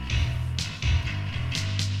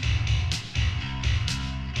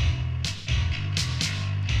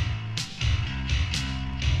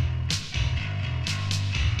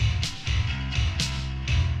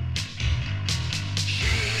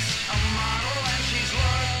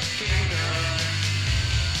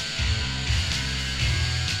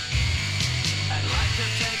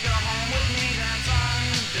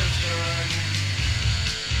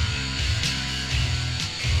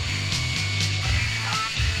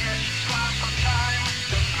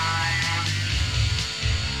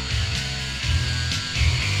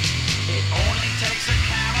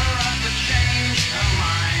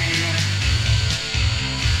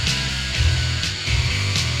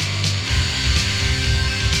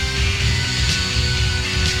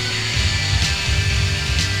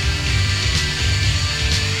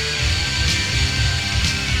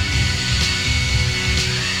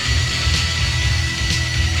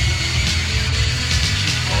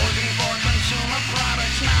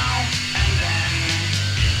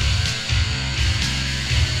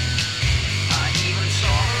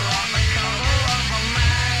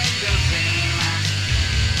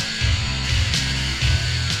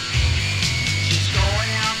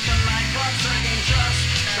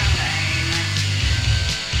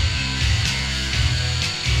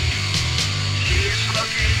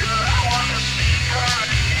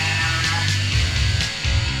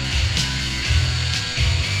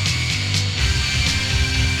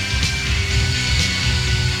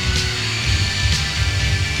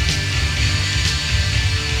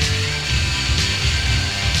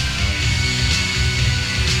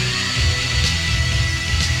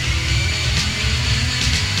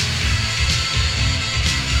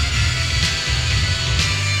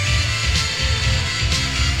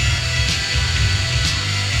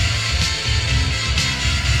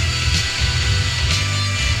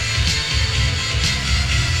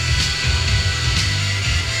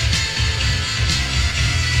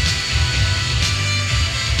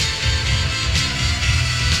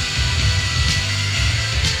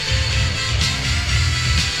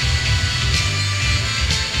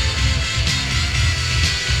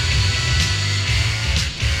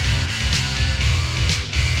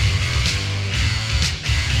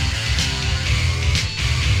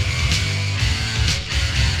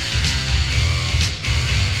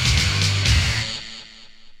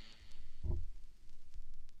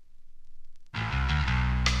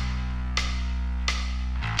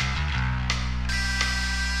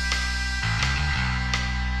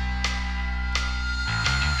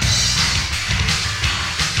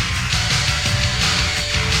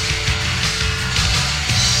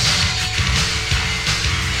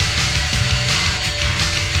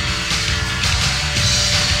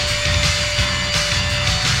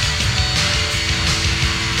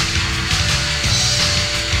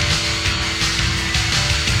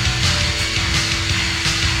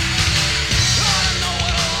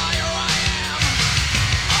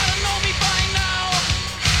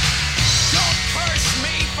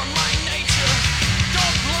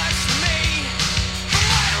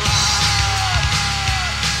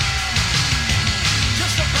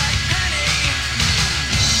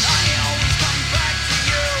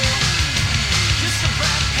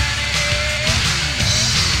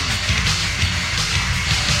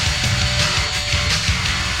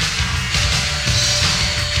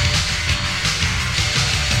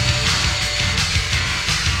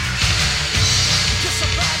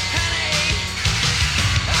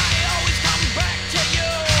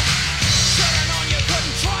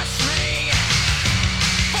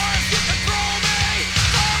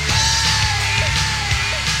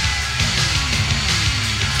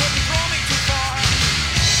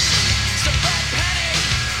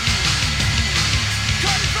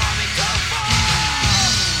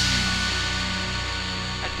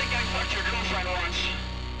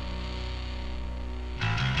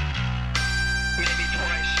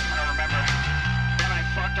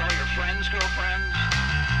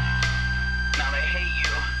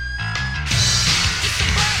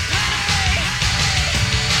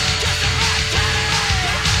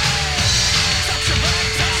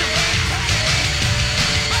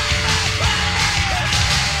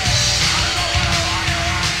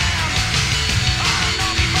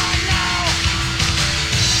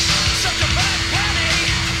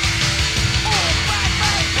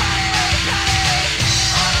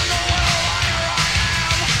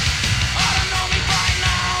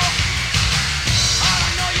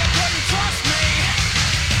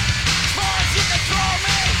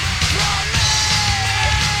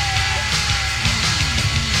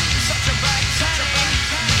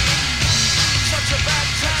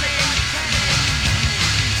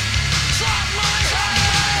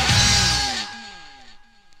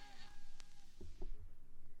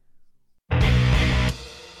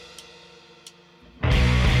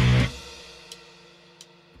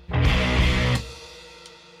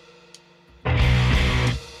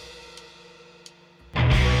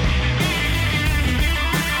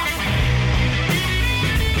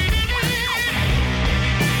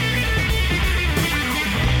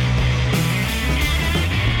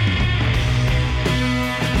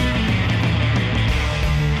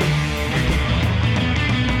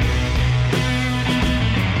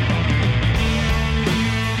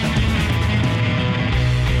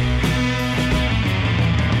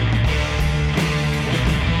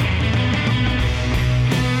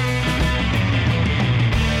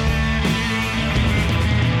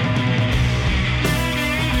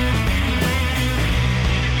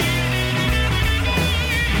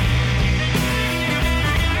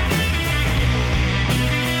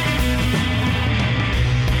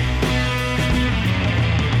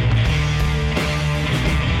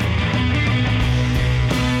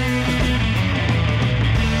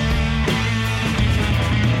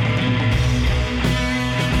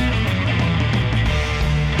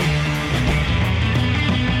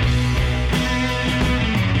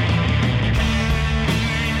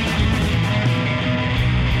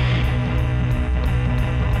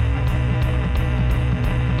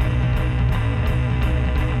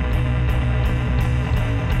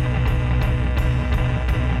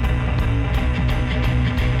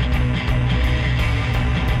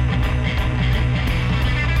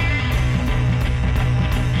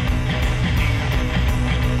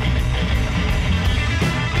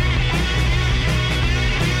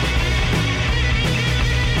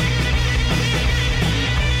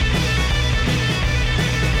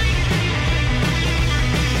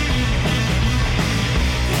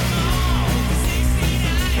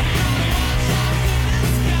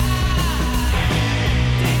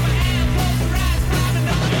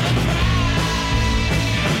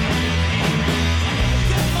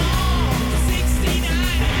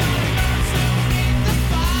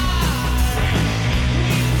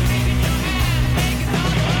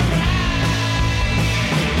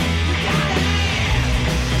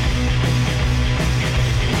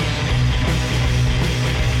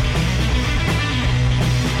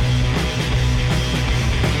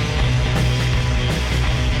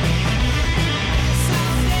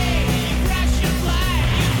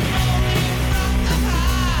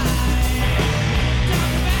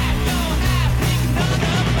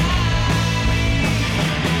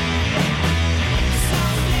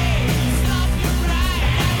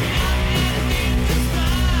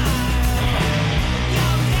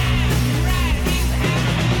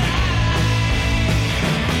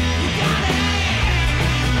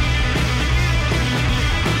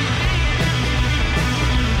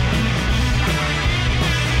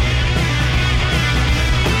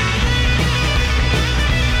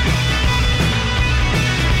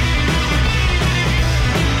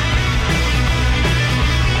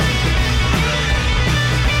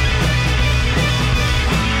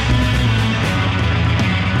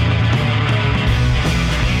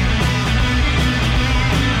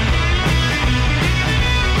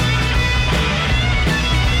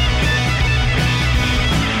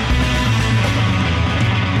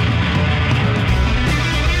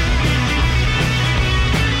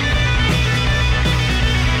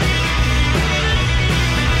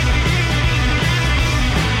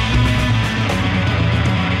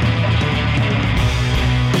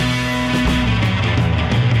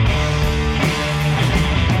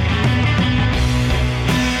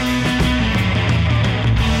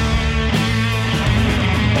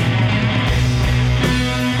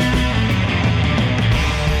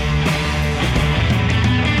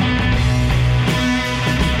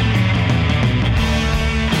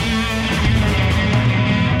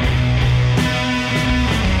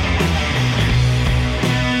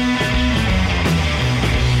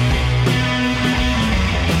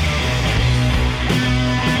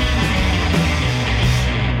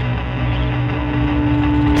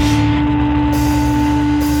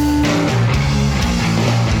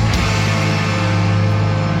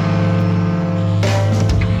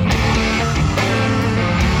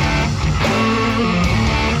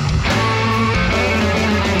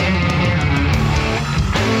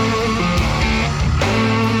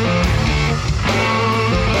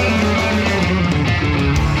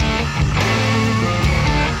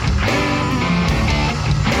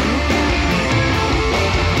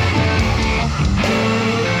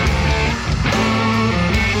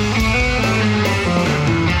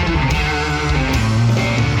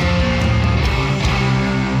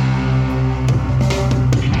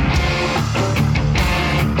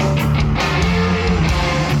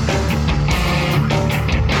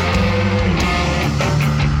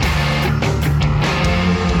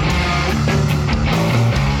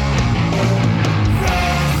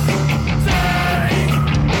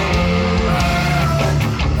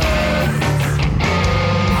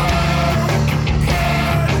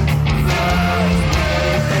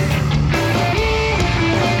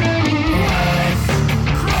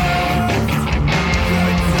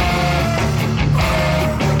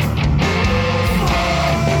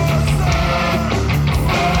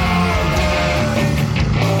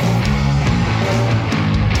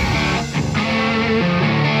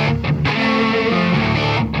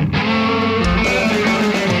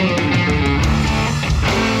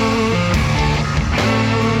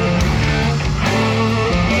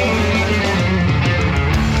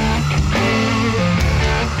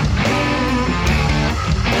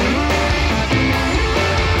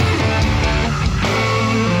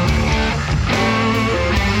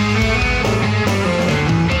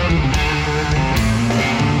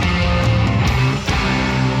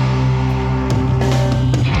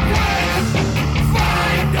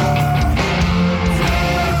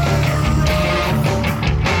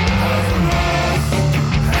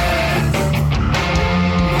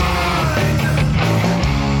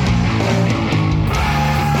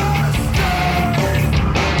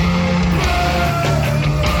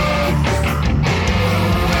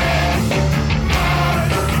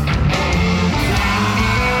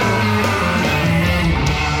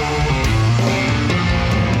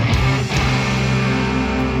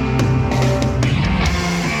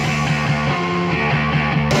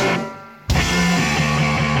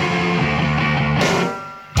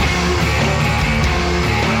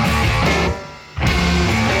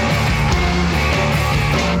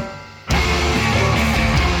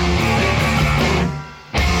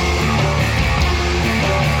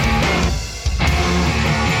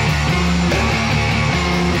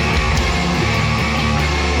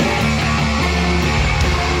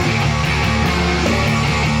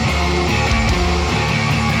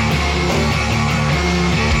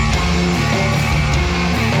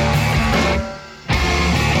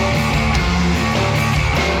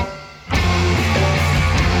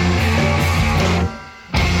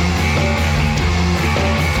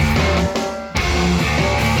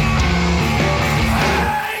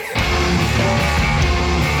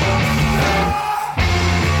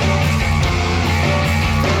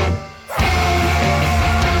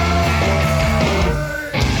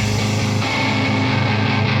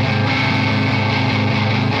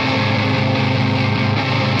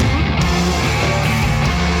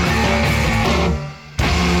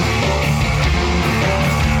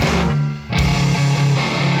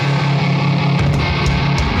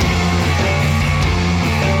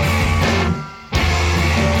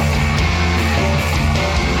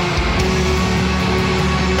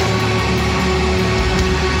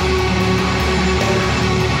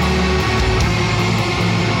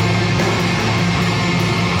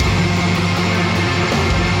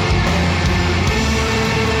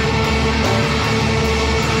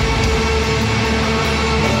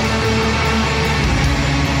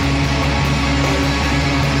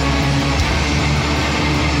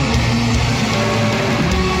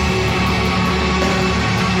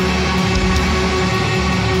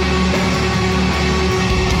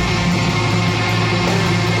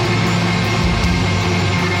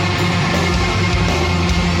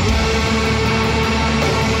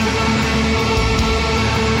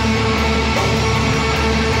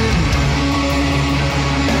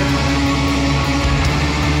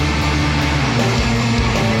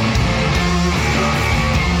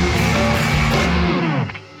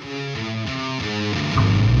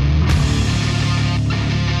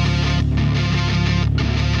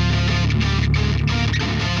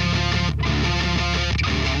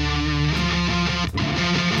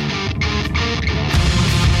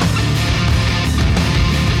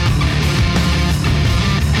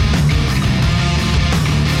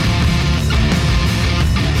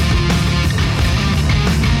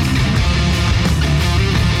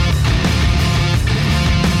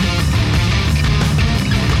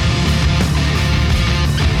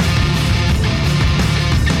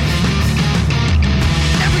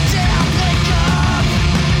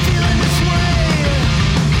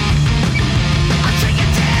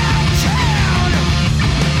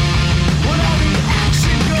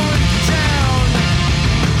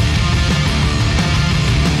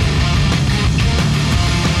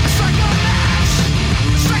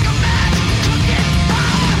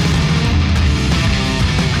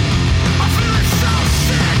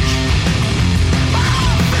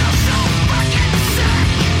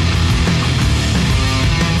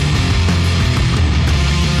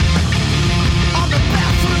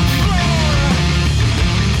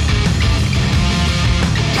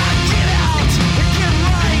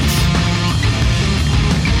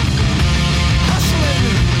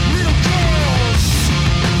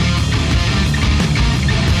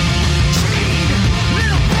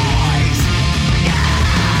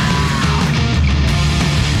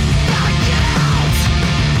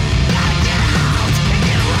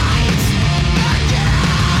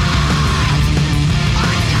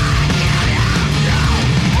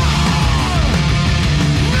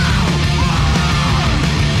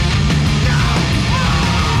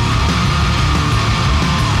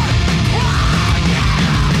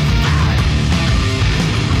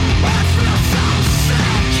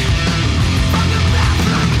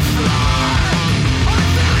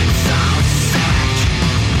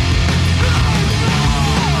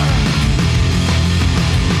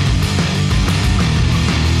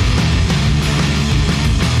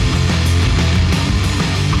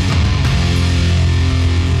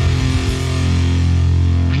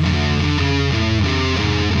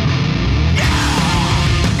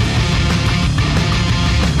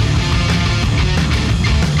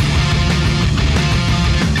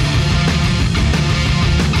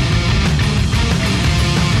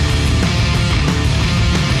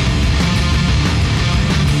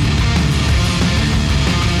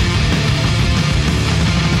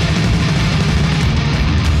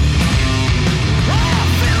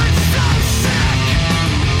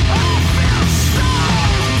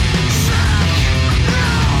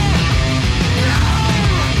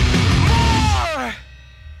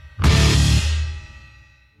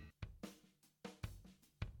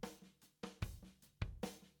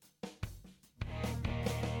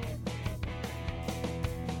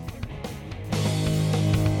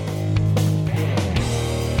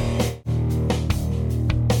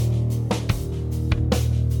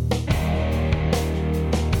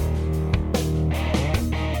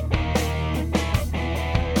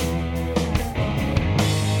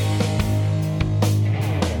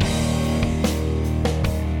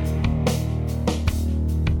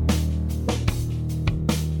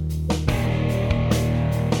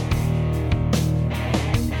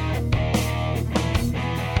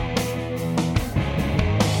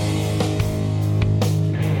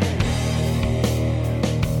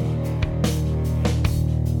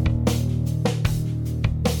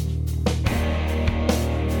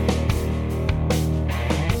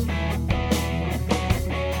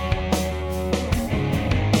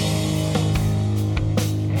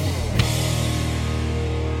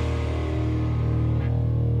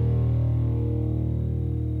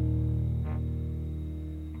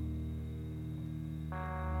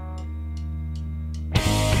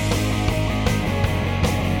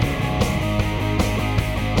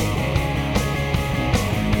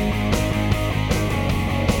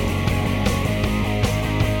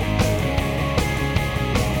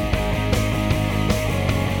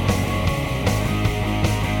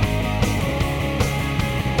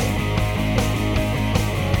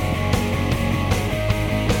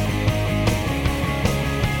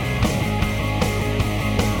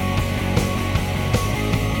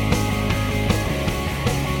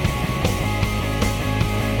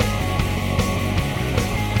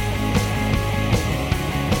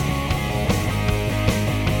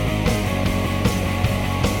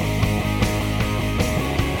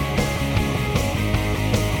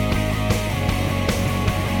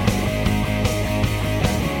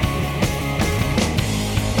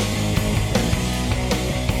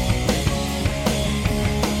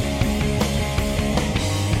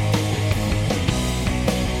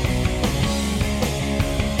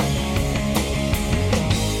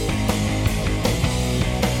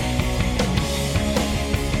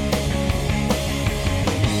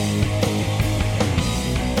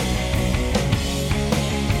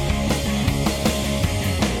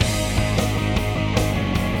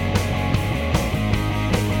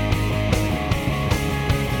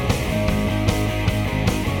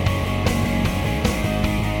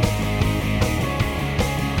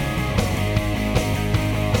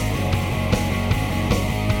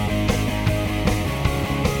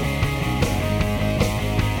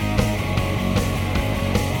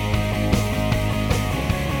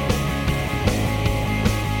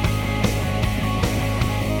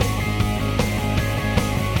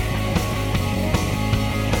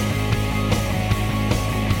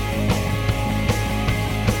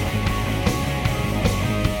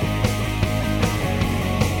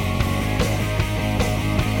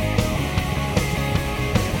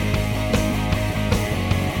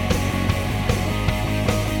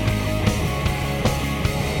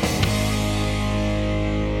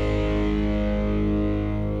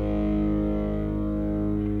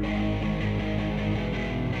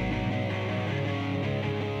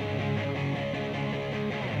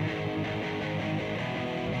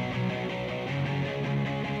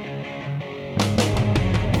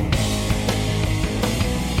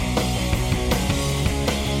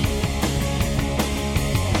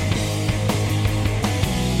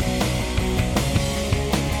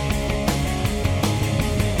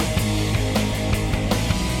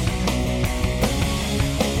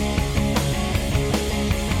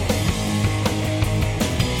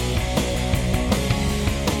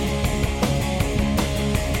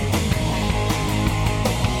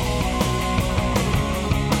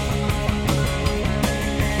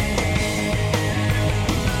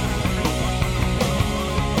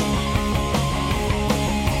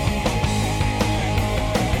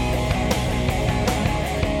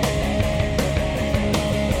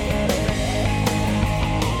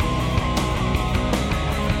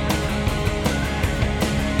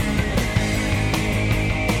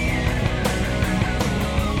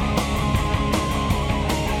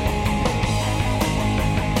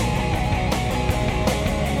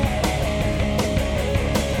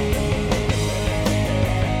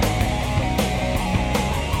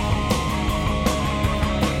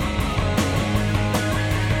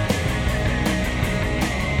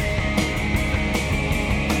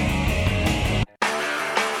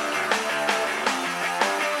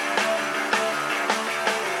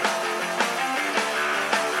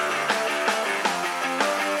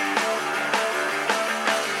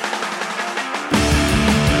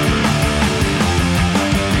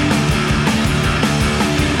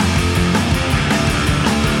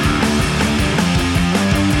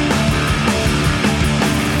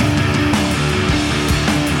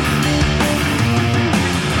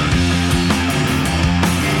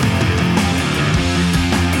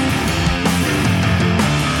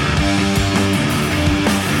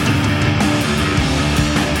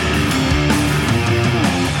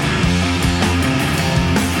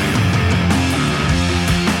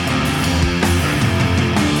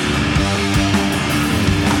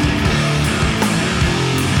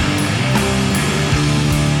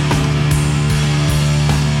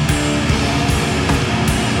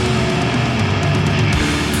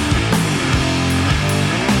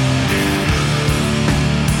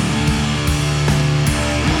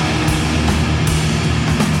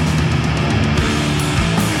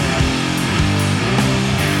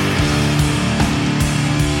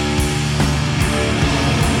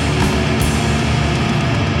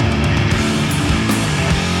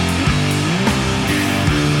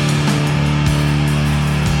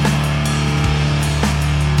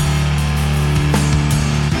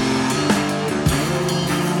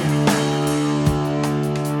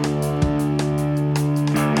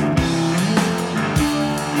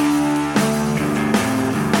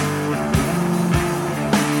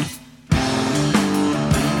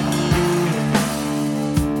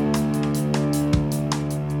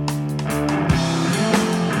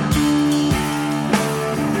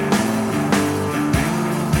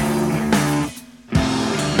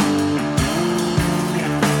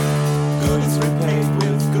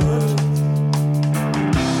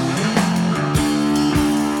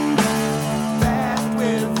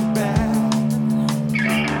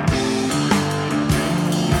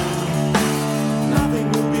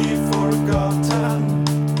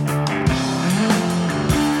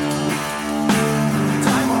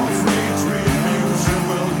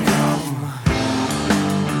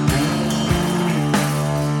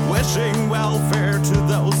 welfare to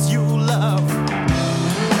those you love.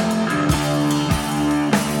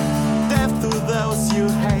 Death to those you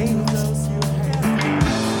hate.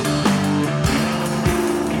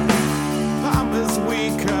 Pump is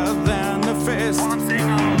weaker than the fist.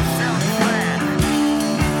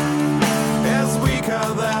 Is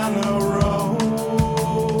weaker than a road.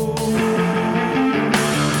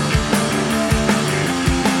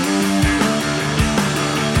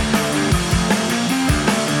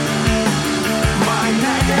 My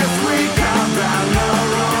neck is weaker than a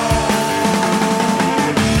road.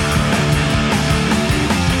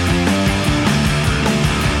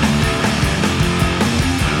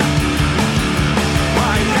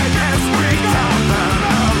 My neck is weaker than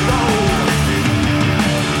a road.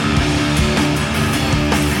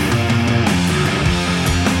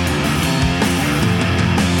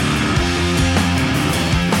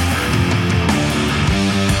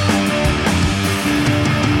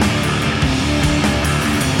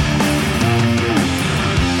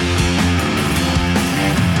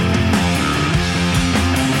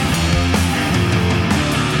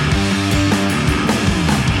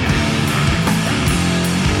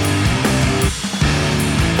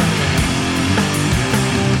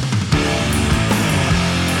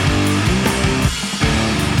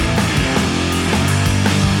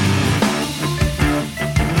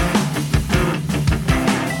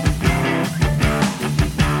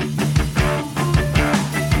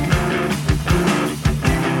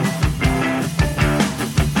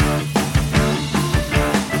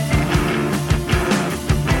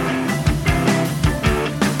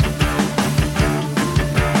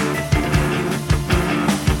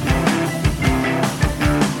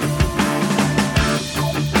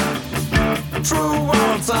 True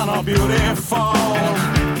words are not beautiful.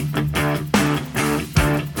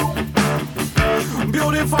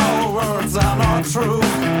 Beautiful words are not true.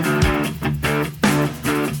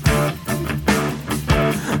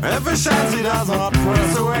 Efficiency does not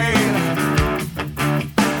persuade.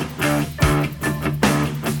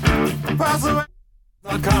 Persuade is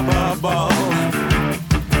not comparable.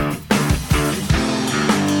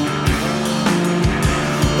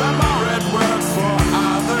 The more it works for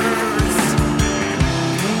others,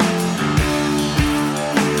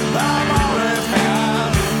 the more it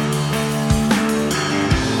has.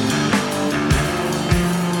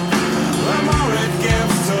 The more it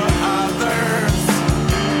gives to others,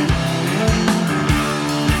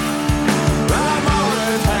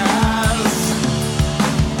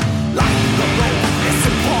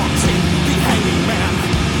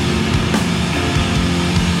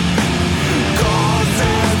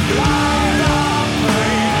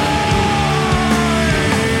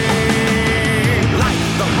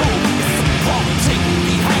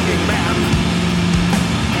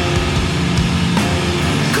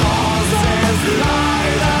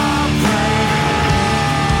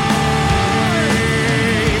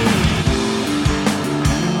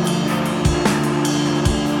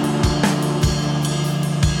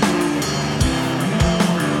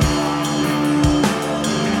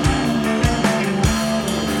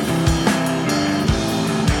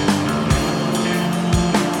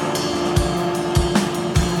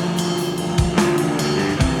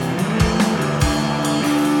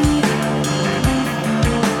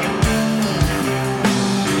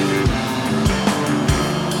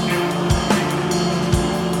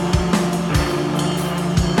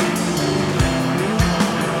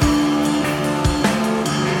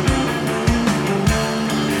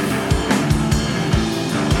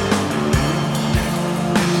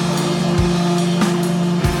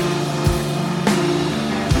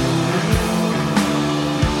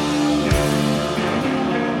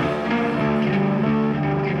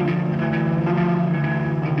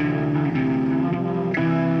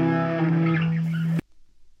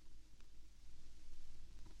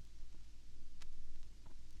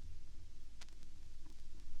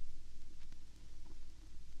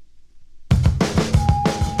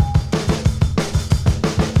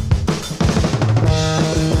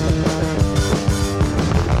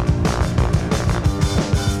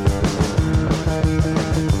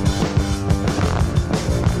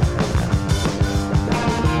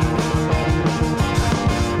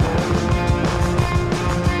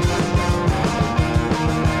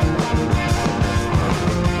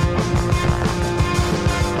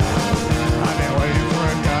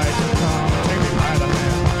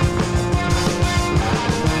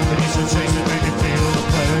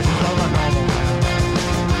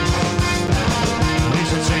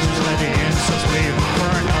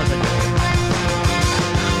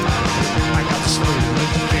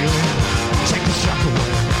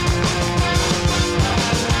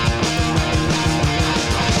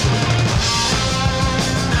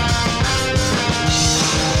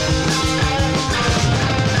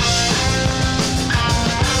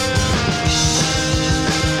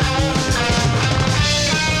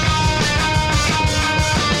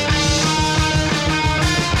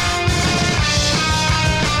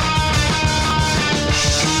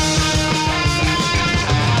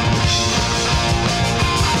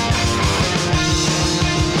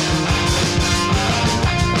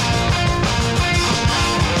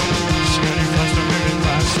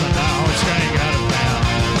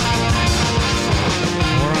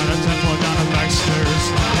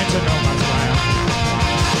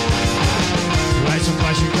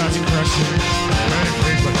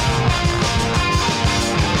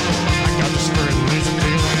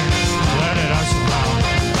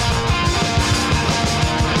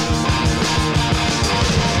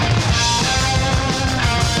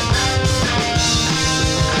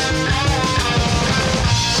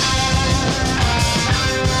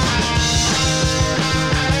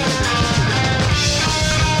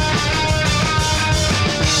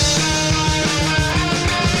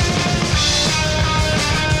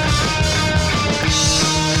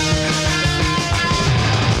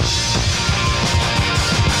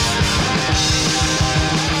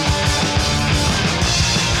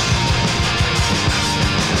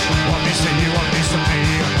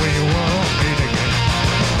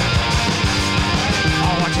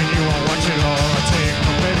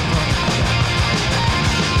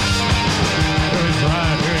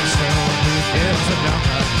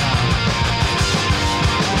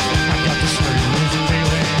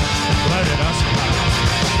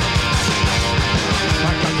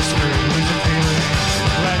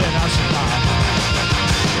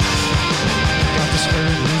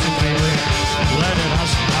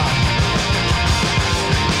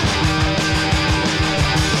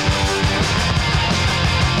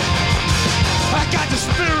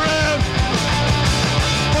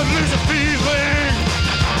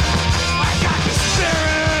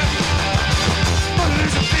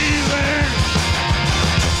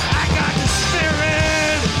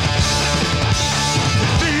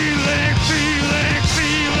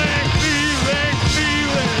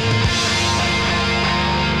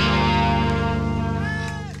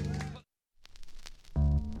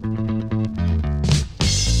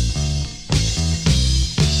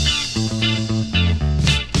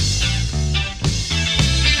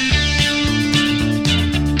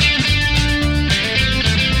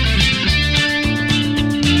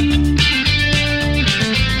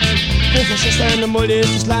 wohl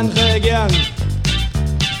dieses Land regieren.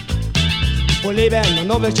 Wo leben und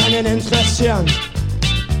nur will keinen interessieren.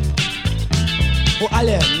 Wo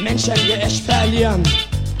alle Menschen ihr Echt verlieren.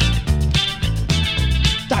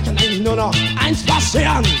 Da kann eigentlich nur noch eins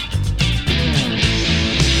passieren.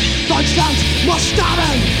 Deutschland muss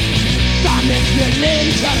sterben, damit wir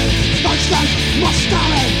leben können. Deutschland muss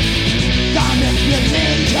sterben, damit wir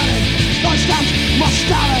leben können. Deutschland muss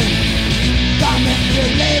sterben, damit wir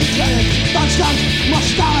leben können. Deutschland muss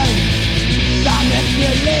sterben, damit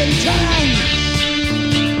wir leben können.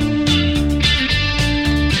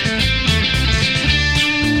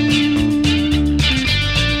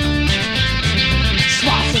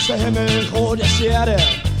 Schwarz ist der Himmel, rot ist die Erde.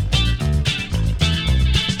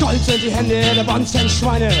 Gold sind die Hände der bonzen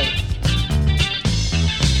Schweine.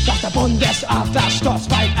 Doch der Bundesadler stürzt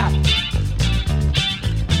weit ab.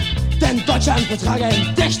 Denn Deutschland wird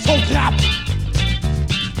tragen dicht zum Grab.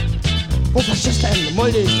 Wo Faschisten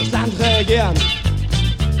muldig das Land regieren.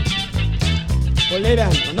 Wo Leben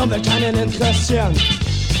und Umwelt keinen interessieren.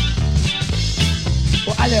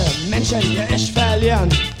 Wo alle Menschen ihr Ich verlieren.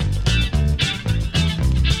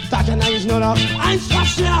 Da kann eigentlich nur noch eins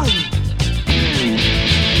passieren.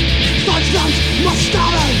 Deutschland muss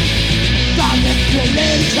sterben, damit wir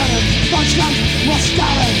leben können. Deutschland muss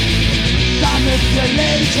sterben, damit wir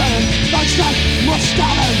leben können. Deutschland muss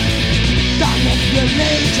sterben, damit wir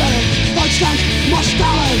leben können. Deutschland muss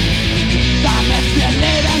sterben, damit wir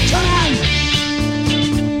leben können.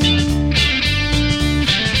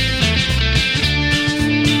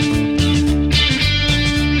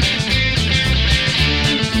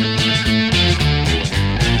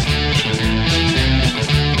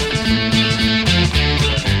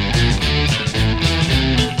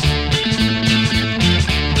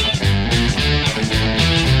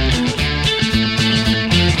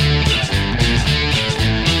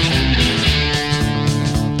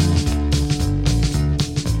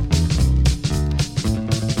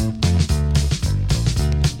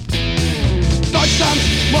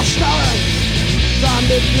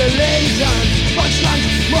 Damit wir leben können, Deutschland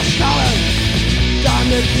muss sterben.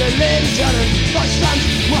 Damit wir leben können, Deutschland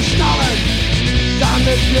muss sterben.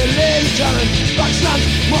 Damit wir leben können, Deutschland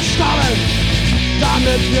muss sterben.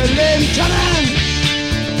 Damit wir leben können.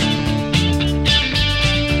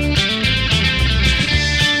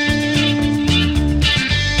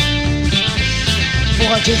 Wo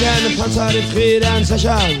Raketen und Panzer den Frieden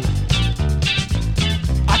sichern.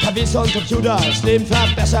 AKWs und Computer das Leben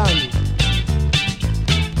verbessern.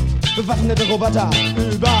 Bewaffnete Roboter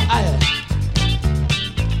überall.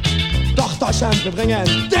 Doch Deutschland, wir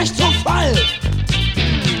bringen dich zum Fall.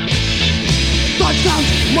 Deutschland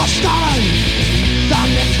muss sterben,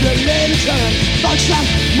 damit wir leben können. Deutschland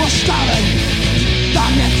muss sterben,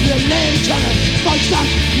 damit wir leben können. Deutschland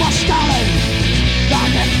muss sterben,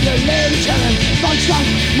 damit wir leben können. Deutschland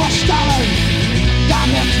muss sterben,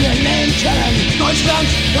 damit wir leben können. Deutschland,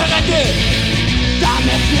 verrecke!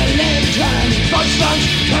 Damit wir leben können, Deutschland,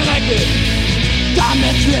 verrecke!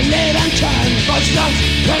 Damit wir leben können, Deutschland,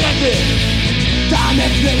 verrecke!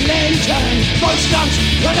 Damit wir leben können, Deutschland,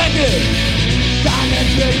 verrecke! Damit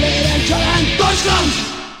wir leben können, Deutschland!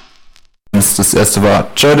 Das erste war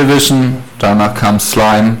Joy Division, danach kam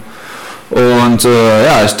Slime. Und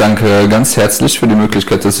ja, ich danke ganz herzlich für die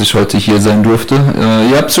Möglichkeit, dass ich heute hier sein durfte.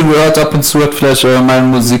 Ihr habt schon gehört, ab und zu hat vielleicht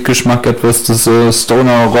mein Musikgeschmack etwas das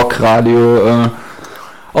Stoner Rock Radio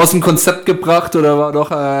aus dem Konzept gebracht oder war doch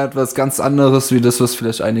etwas ganz anderes, wie das, was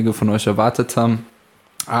vielleicht einige von euch erwartet haben.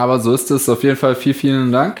 Aber so ist es. Auf jeden Fall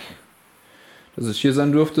vielen Dank, dass ich hier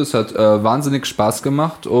sein durfte. Es hat wahnsinnig Spaß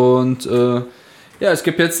gemacht und ja, ich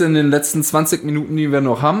gebe jetzt in den letzten 20 Minuten, die wir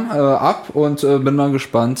noch haben, ab und bin dann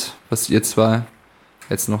gespannt, was ihr zwei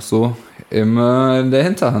jetzt noch so in der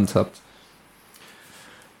Hinterhand habt.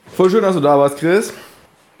 Voll schön, dass du da warst, Chris.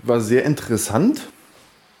 War sehr interessant.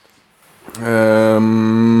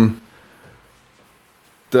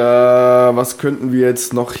 Was könnten wir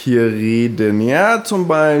jetzt noch hier reden? Ja, zum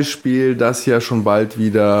Beispiel, dass ja schon bald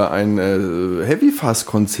wieder ein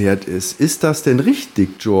Heavy-Fuzz-Konzert ist. Ist das denn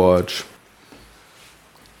richtig, George?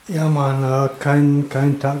 Ja, Mann,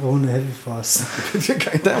 kein Tag ohne Heavy Fuzz.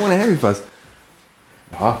 Kein Tag ohne Heavy Fuzz.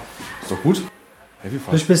 Ja, ist doch gut. Heavy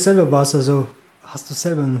Fuzz. Du spielst selber Bass, also hast du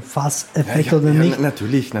selber einen Fuzz-Effekt oder nicht? Ja,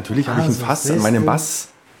 natürlich habe ich einen Fass an meinem Bass.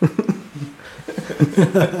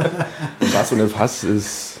 Bass und ein Fass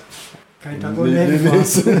ist... Kein Tag ohne Heavy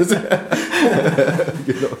Fuzz.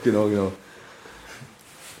 Genau.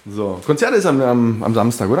 So, Konzert ist am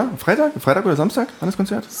Samstag, oder? Freitag oder Samstag? Wann ist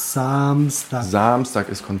Konzert? Samstag. Samstag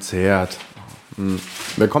ist Konzert.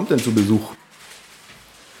 Wer kommt denn zu Besuch?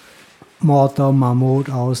 Mortar Mammut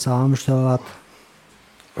aus Darmstadt.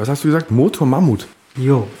 Was hast du gesagt? Motor Mammut.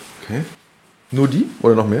 Jo. Okay. Nur die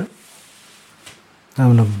oder noch mehr? Dann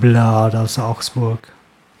haben wir noch Blood aus Augsburg.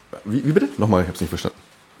 Wie bitte? Nochmal, ich hab's nicht verstanden.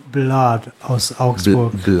 Blood aus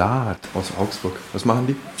Augsburg. Blatt aus Augsburg. Was machen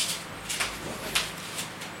die?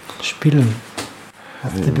 Spielen.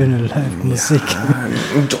 Auf der Bühne live Musik.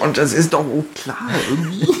 John, das ist doch auch klar.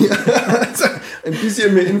 Irgendwie. Ein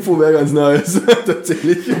bisschen mehr Info wäre ganz nice.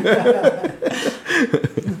 Tatsächlich.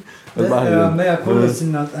 Was machen die denn? Naja, cool, das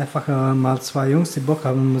sind halt einfach mal zwei Jungs, die Bock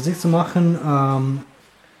haben, Musik zu machen.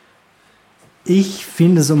 Ich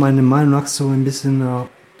finde so meine Meinung nach so ein bisschen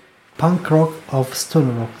Punkrock auf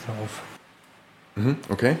Stonerrock drauf. Mhm,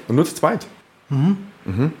 okay. Und nur zu zweit? Mhm.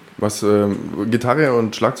 Was, Gitarre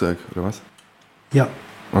und Schlagzeug, oder was? Ja.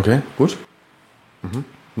 Okay, gut. Mhm.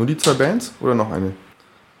 Nur die zwei Bands oder noch eine?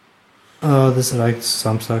 Das reicht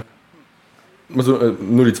Samstag. Also,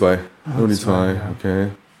 nur die zwei. Nur die zwei, ja. Okay.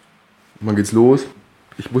 Wann geht's los?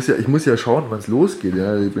 Ich muss ja schauen, wann es losgeht.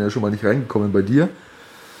 Ja? Ich bin ja schon mal nicht reingekommen bei dir.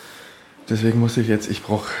 Deswegen muss ich jetzt, ich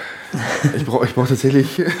brauch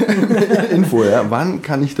tatsächlich Info. Ja? Wann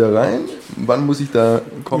kann ich da rein? Wann muss ich da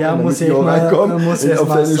kommen? Ja, muss ich auch reinkommen? Muss ich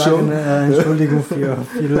mal sagen, Entschuldigung für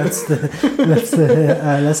letzte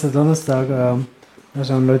Donnerstag. Da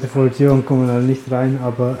schauen Leute vor die Tür und kommen halt nicht rein.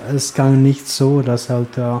 Aber es ging nicht so, dass halt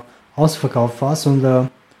ausverkauft war,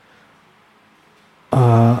 sondern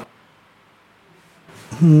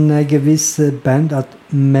eine gewisse Band hat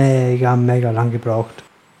mega lang gebraucht.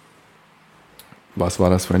 Was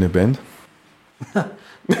war das für eine Band?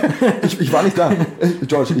 ich war nicht da.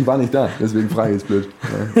 George, ich war nicht da. Deswegen frage ich jetzt blöd.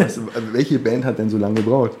 Welche Band hat denn so lange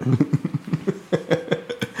gebraucht?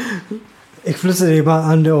 Ich flüstere dir mal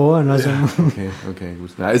an die Ohren. Also. Ja, okay,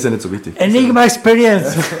 gut. Na, ist ja nicht so wichtig. Enigma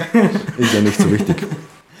Experience! Ist ja nicht so wichtig.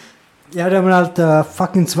 Ja, da haben wir halt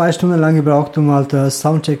fucking 2 Stunden lang gebraucht, um halt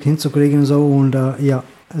Soundcheck hinzukriegen und so. Und ja,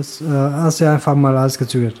 es hast ja einfach mal alles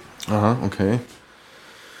gezögert. Aha, okay.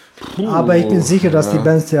 Aber ich bin sicher, dass die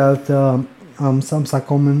Bands, die halt am Samstag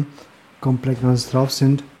kommen, komplett ganz drauf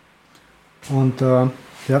sind. Und ja,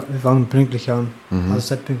 wir fangen pünktlich an. Also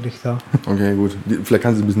seid pünktlich da. Okay, gut. Vielleicht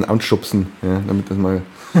kannst du ein bisschen anschubsen, ja, damit das mal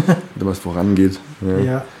damit was vorangeht.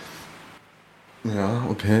 Ja. Ja,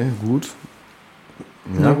 okay, gut.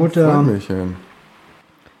 Ja, na gut, freut mich.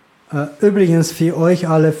 Übrigens für euch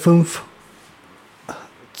alle 5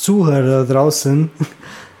 Zuhörer draußen,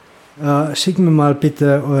 schickt mir mal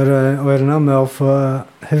bitte eure Namen auf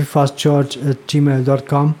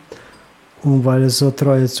heavyfastgeorge@gmail.com, und weil ihr so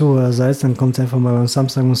treue Zuhörer seid, dann kommt einfach mal am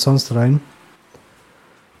Samstag umsonst rein.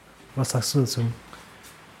 Was sagst du dazu?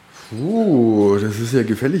 Das ist ja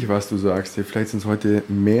gefällig, was du sagst. Vielleicht sind es heute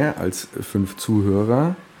mehr als 5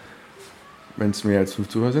 Zuhörer. Wenn es mehr als 5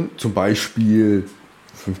 Zuhörer sind, zum Beispiel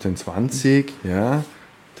 15, 20, ja,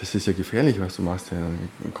 das ist ja gefährlich, was du machst. Ja. Dann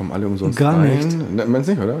kommen alle umsonst Gar rein. nicht. Meinst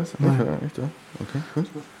du nicht, oder? Was? Nein. Echt, ja? Okay, gut.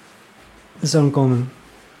 Ist ankommen.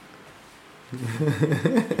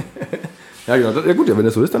 Ja, genau. Ja gut, ja, wenn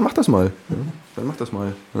das so ist, dann mach das mal. Ja, dann mach das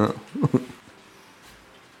mal. Ja.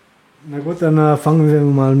 Na gut, dann fangen wir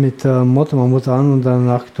mal mit Motor Mammut an und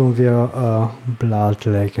danach tun wir Blatt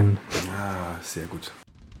lecken. Ah, sehr gut.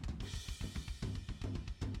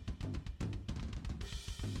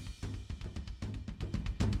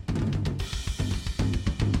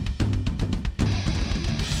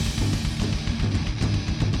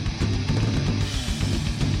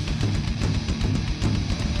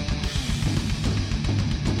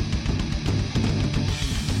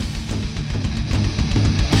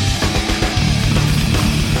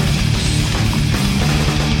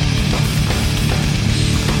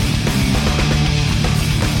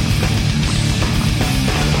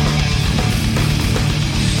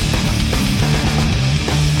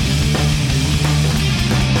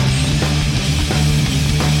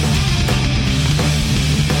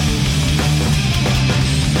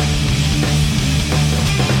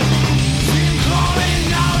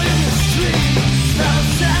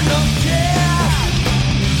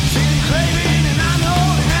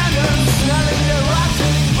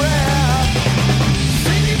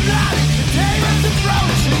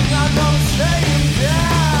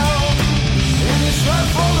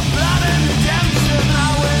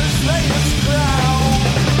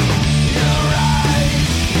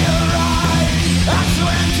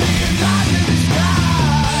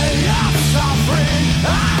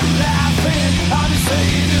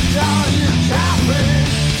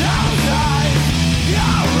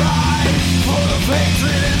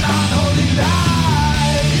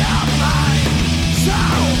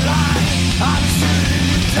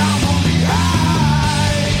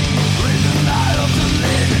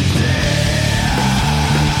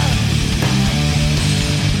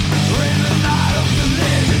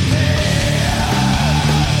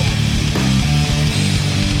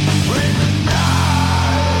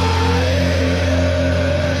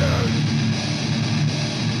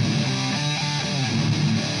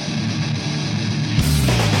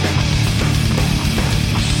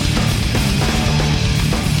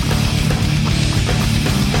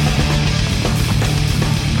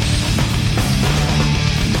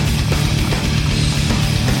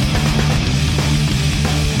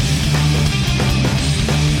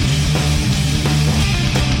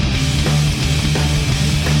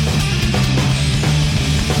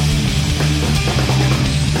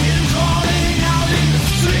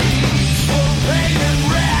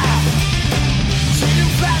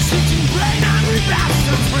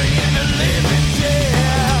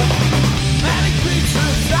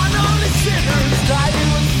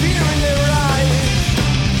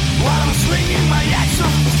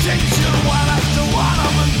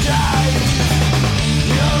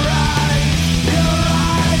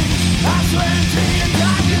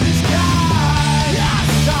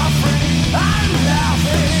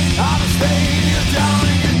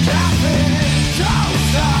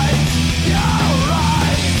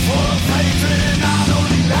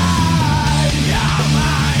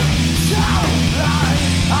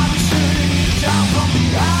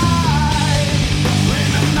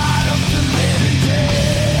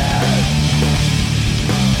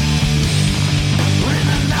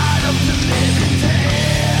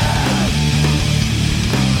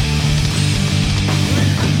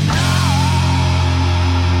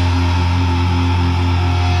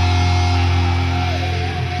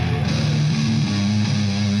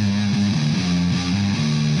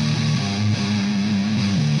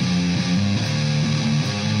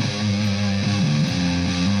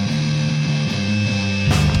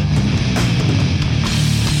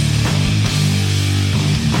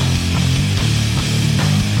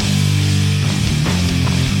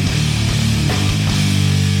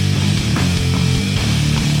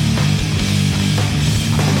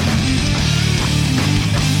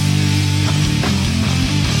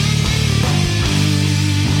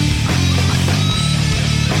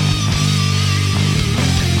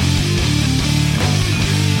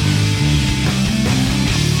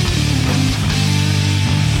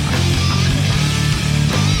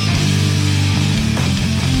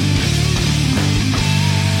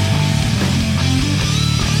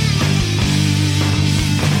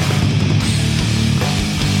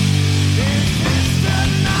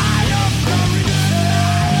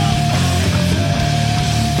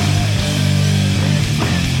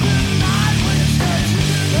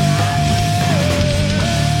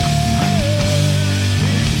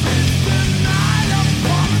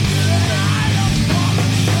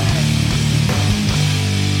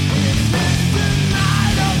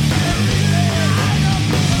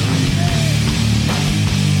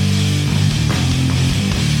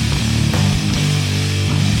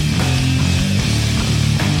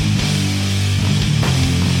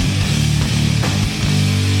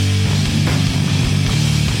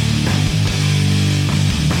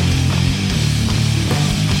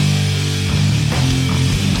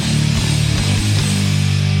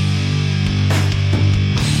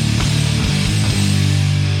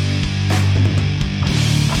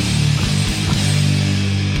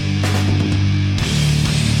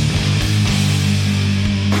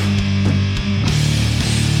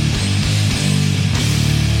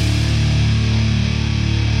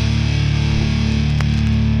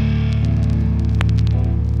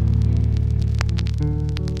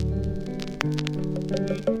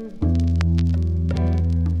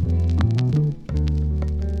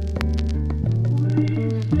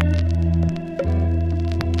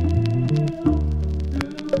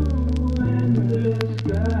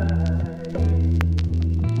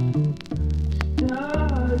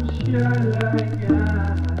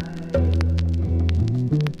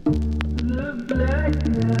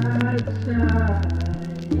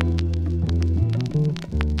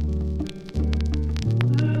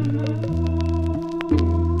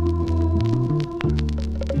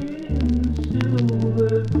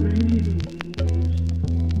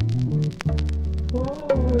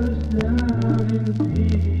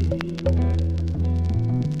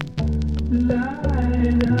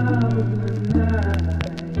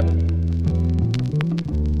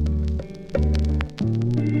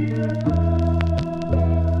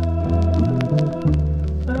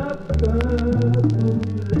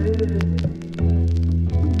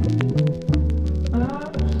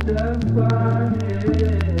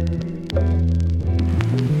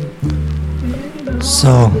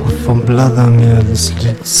 So, vom Blatt haben wir das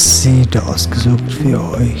Lied Seed ausgesucht für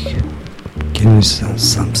euch. Genießt am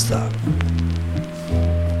Samstag.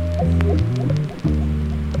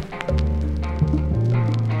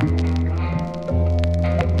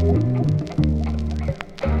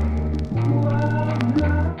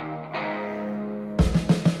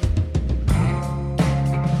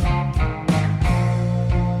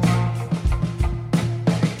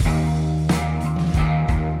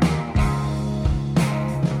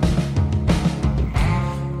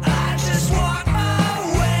 I just walk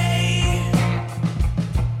my way.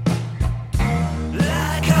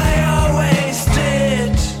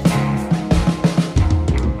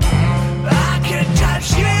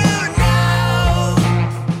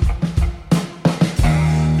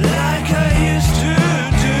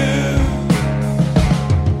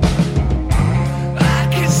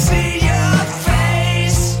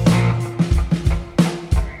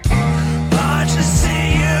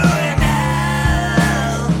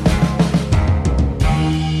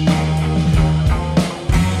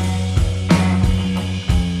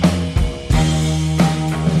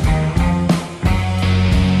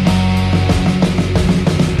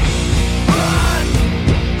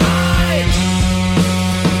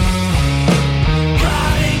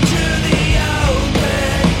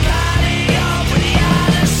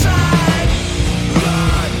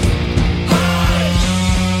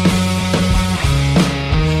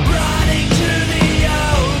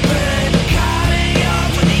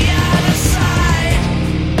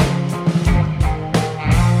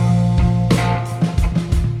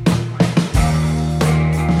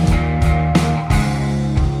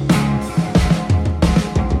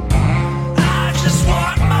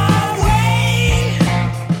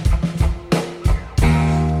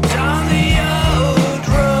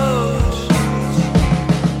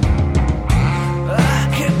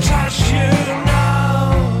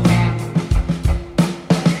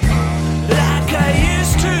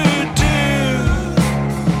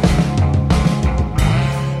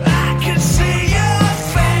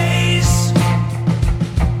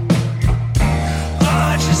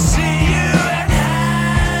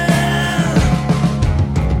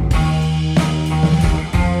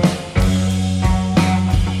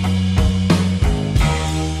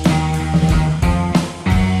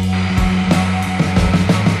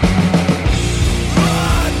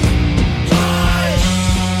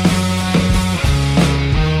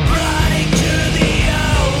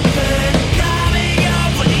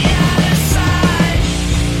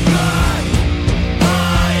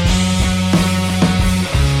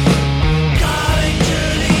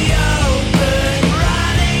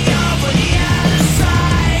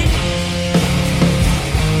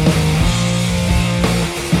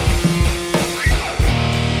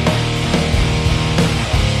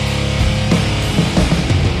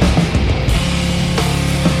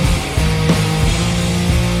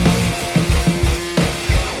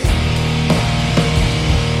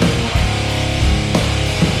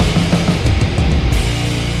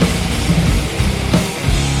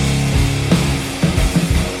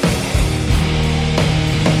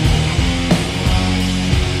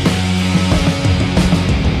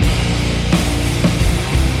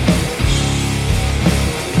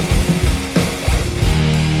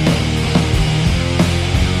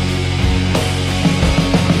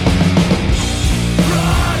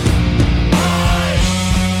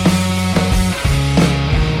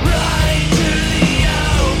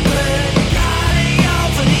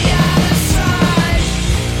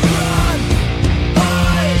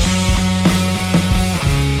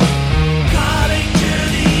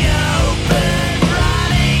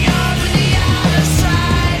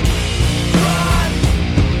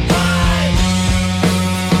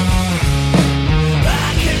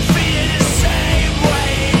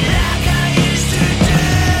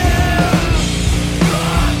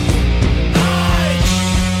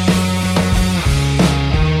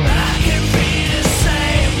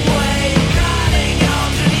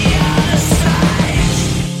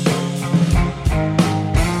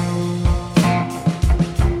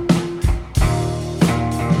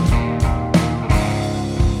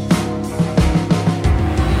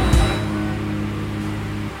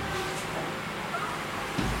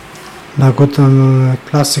 Na gut, dann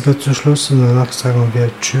Klassiker zum Schluss und danach sagen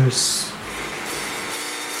wir Tschüss.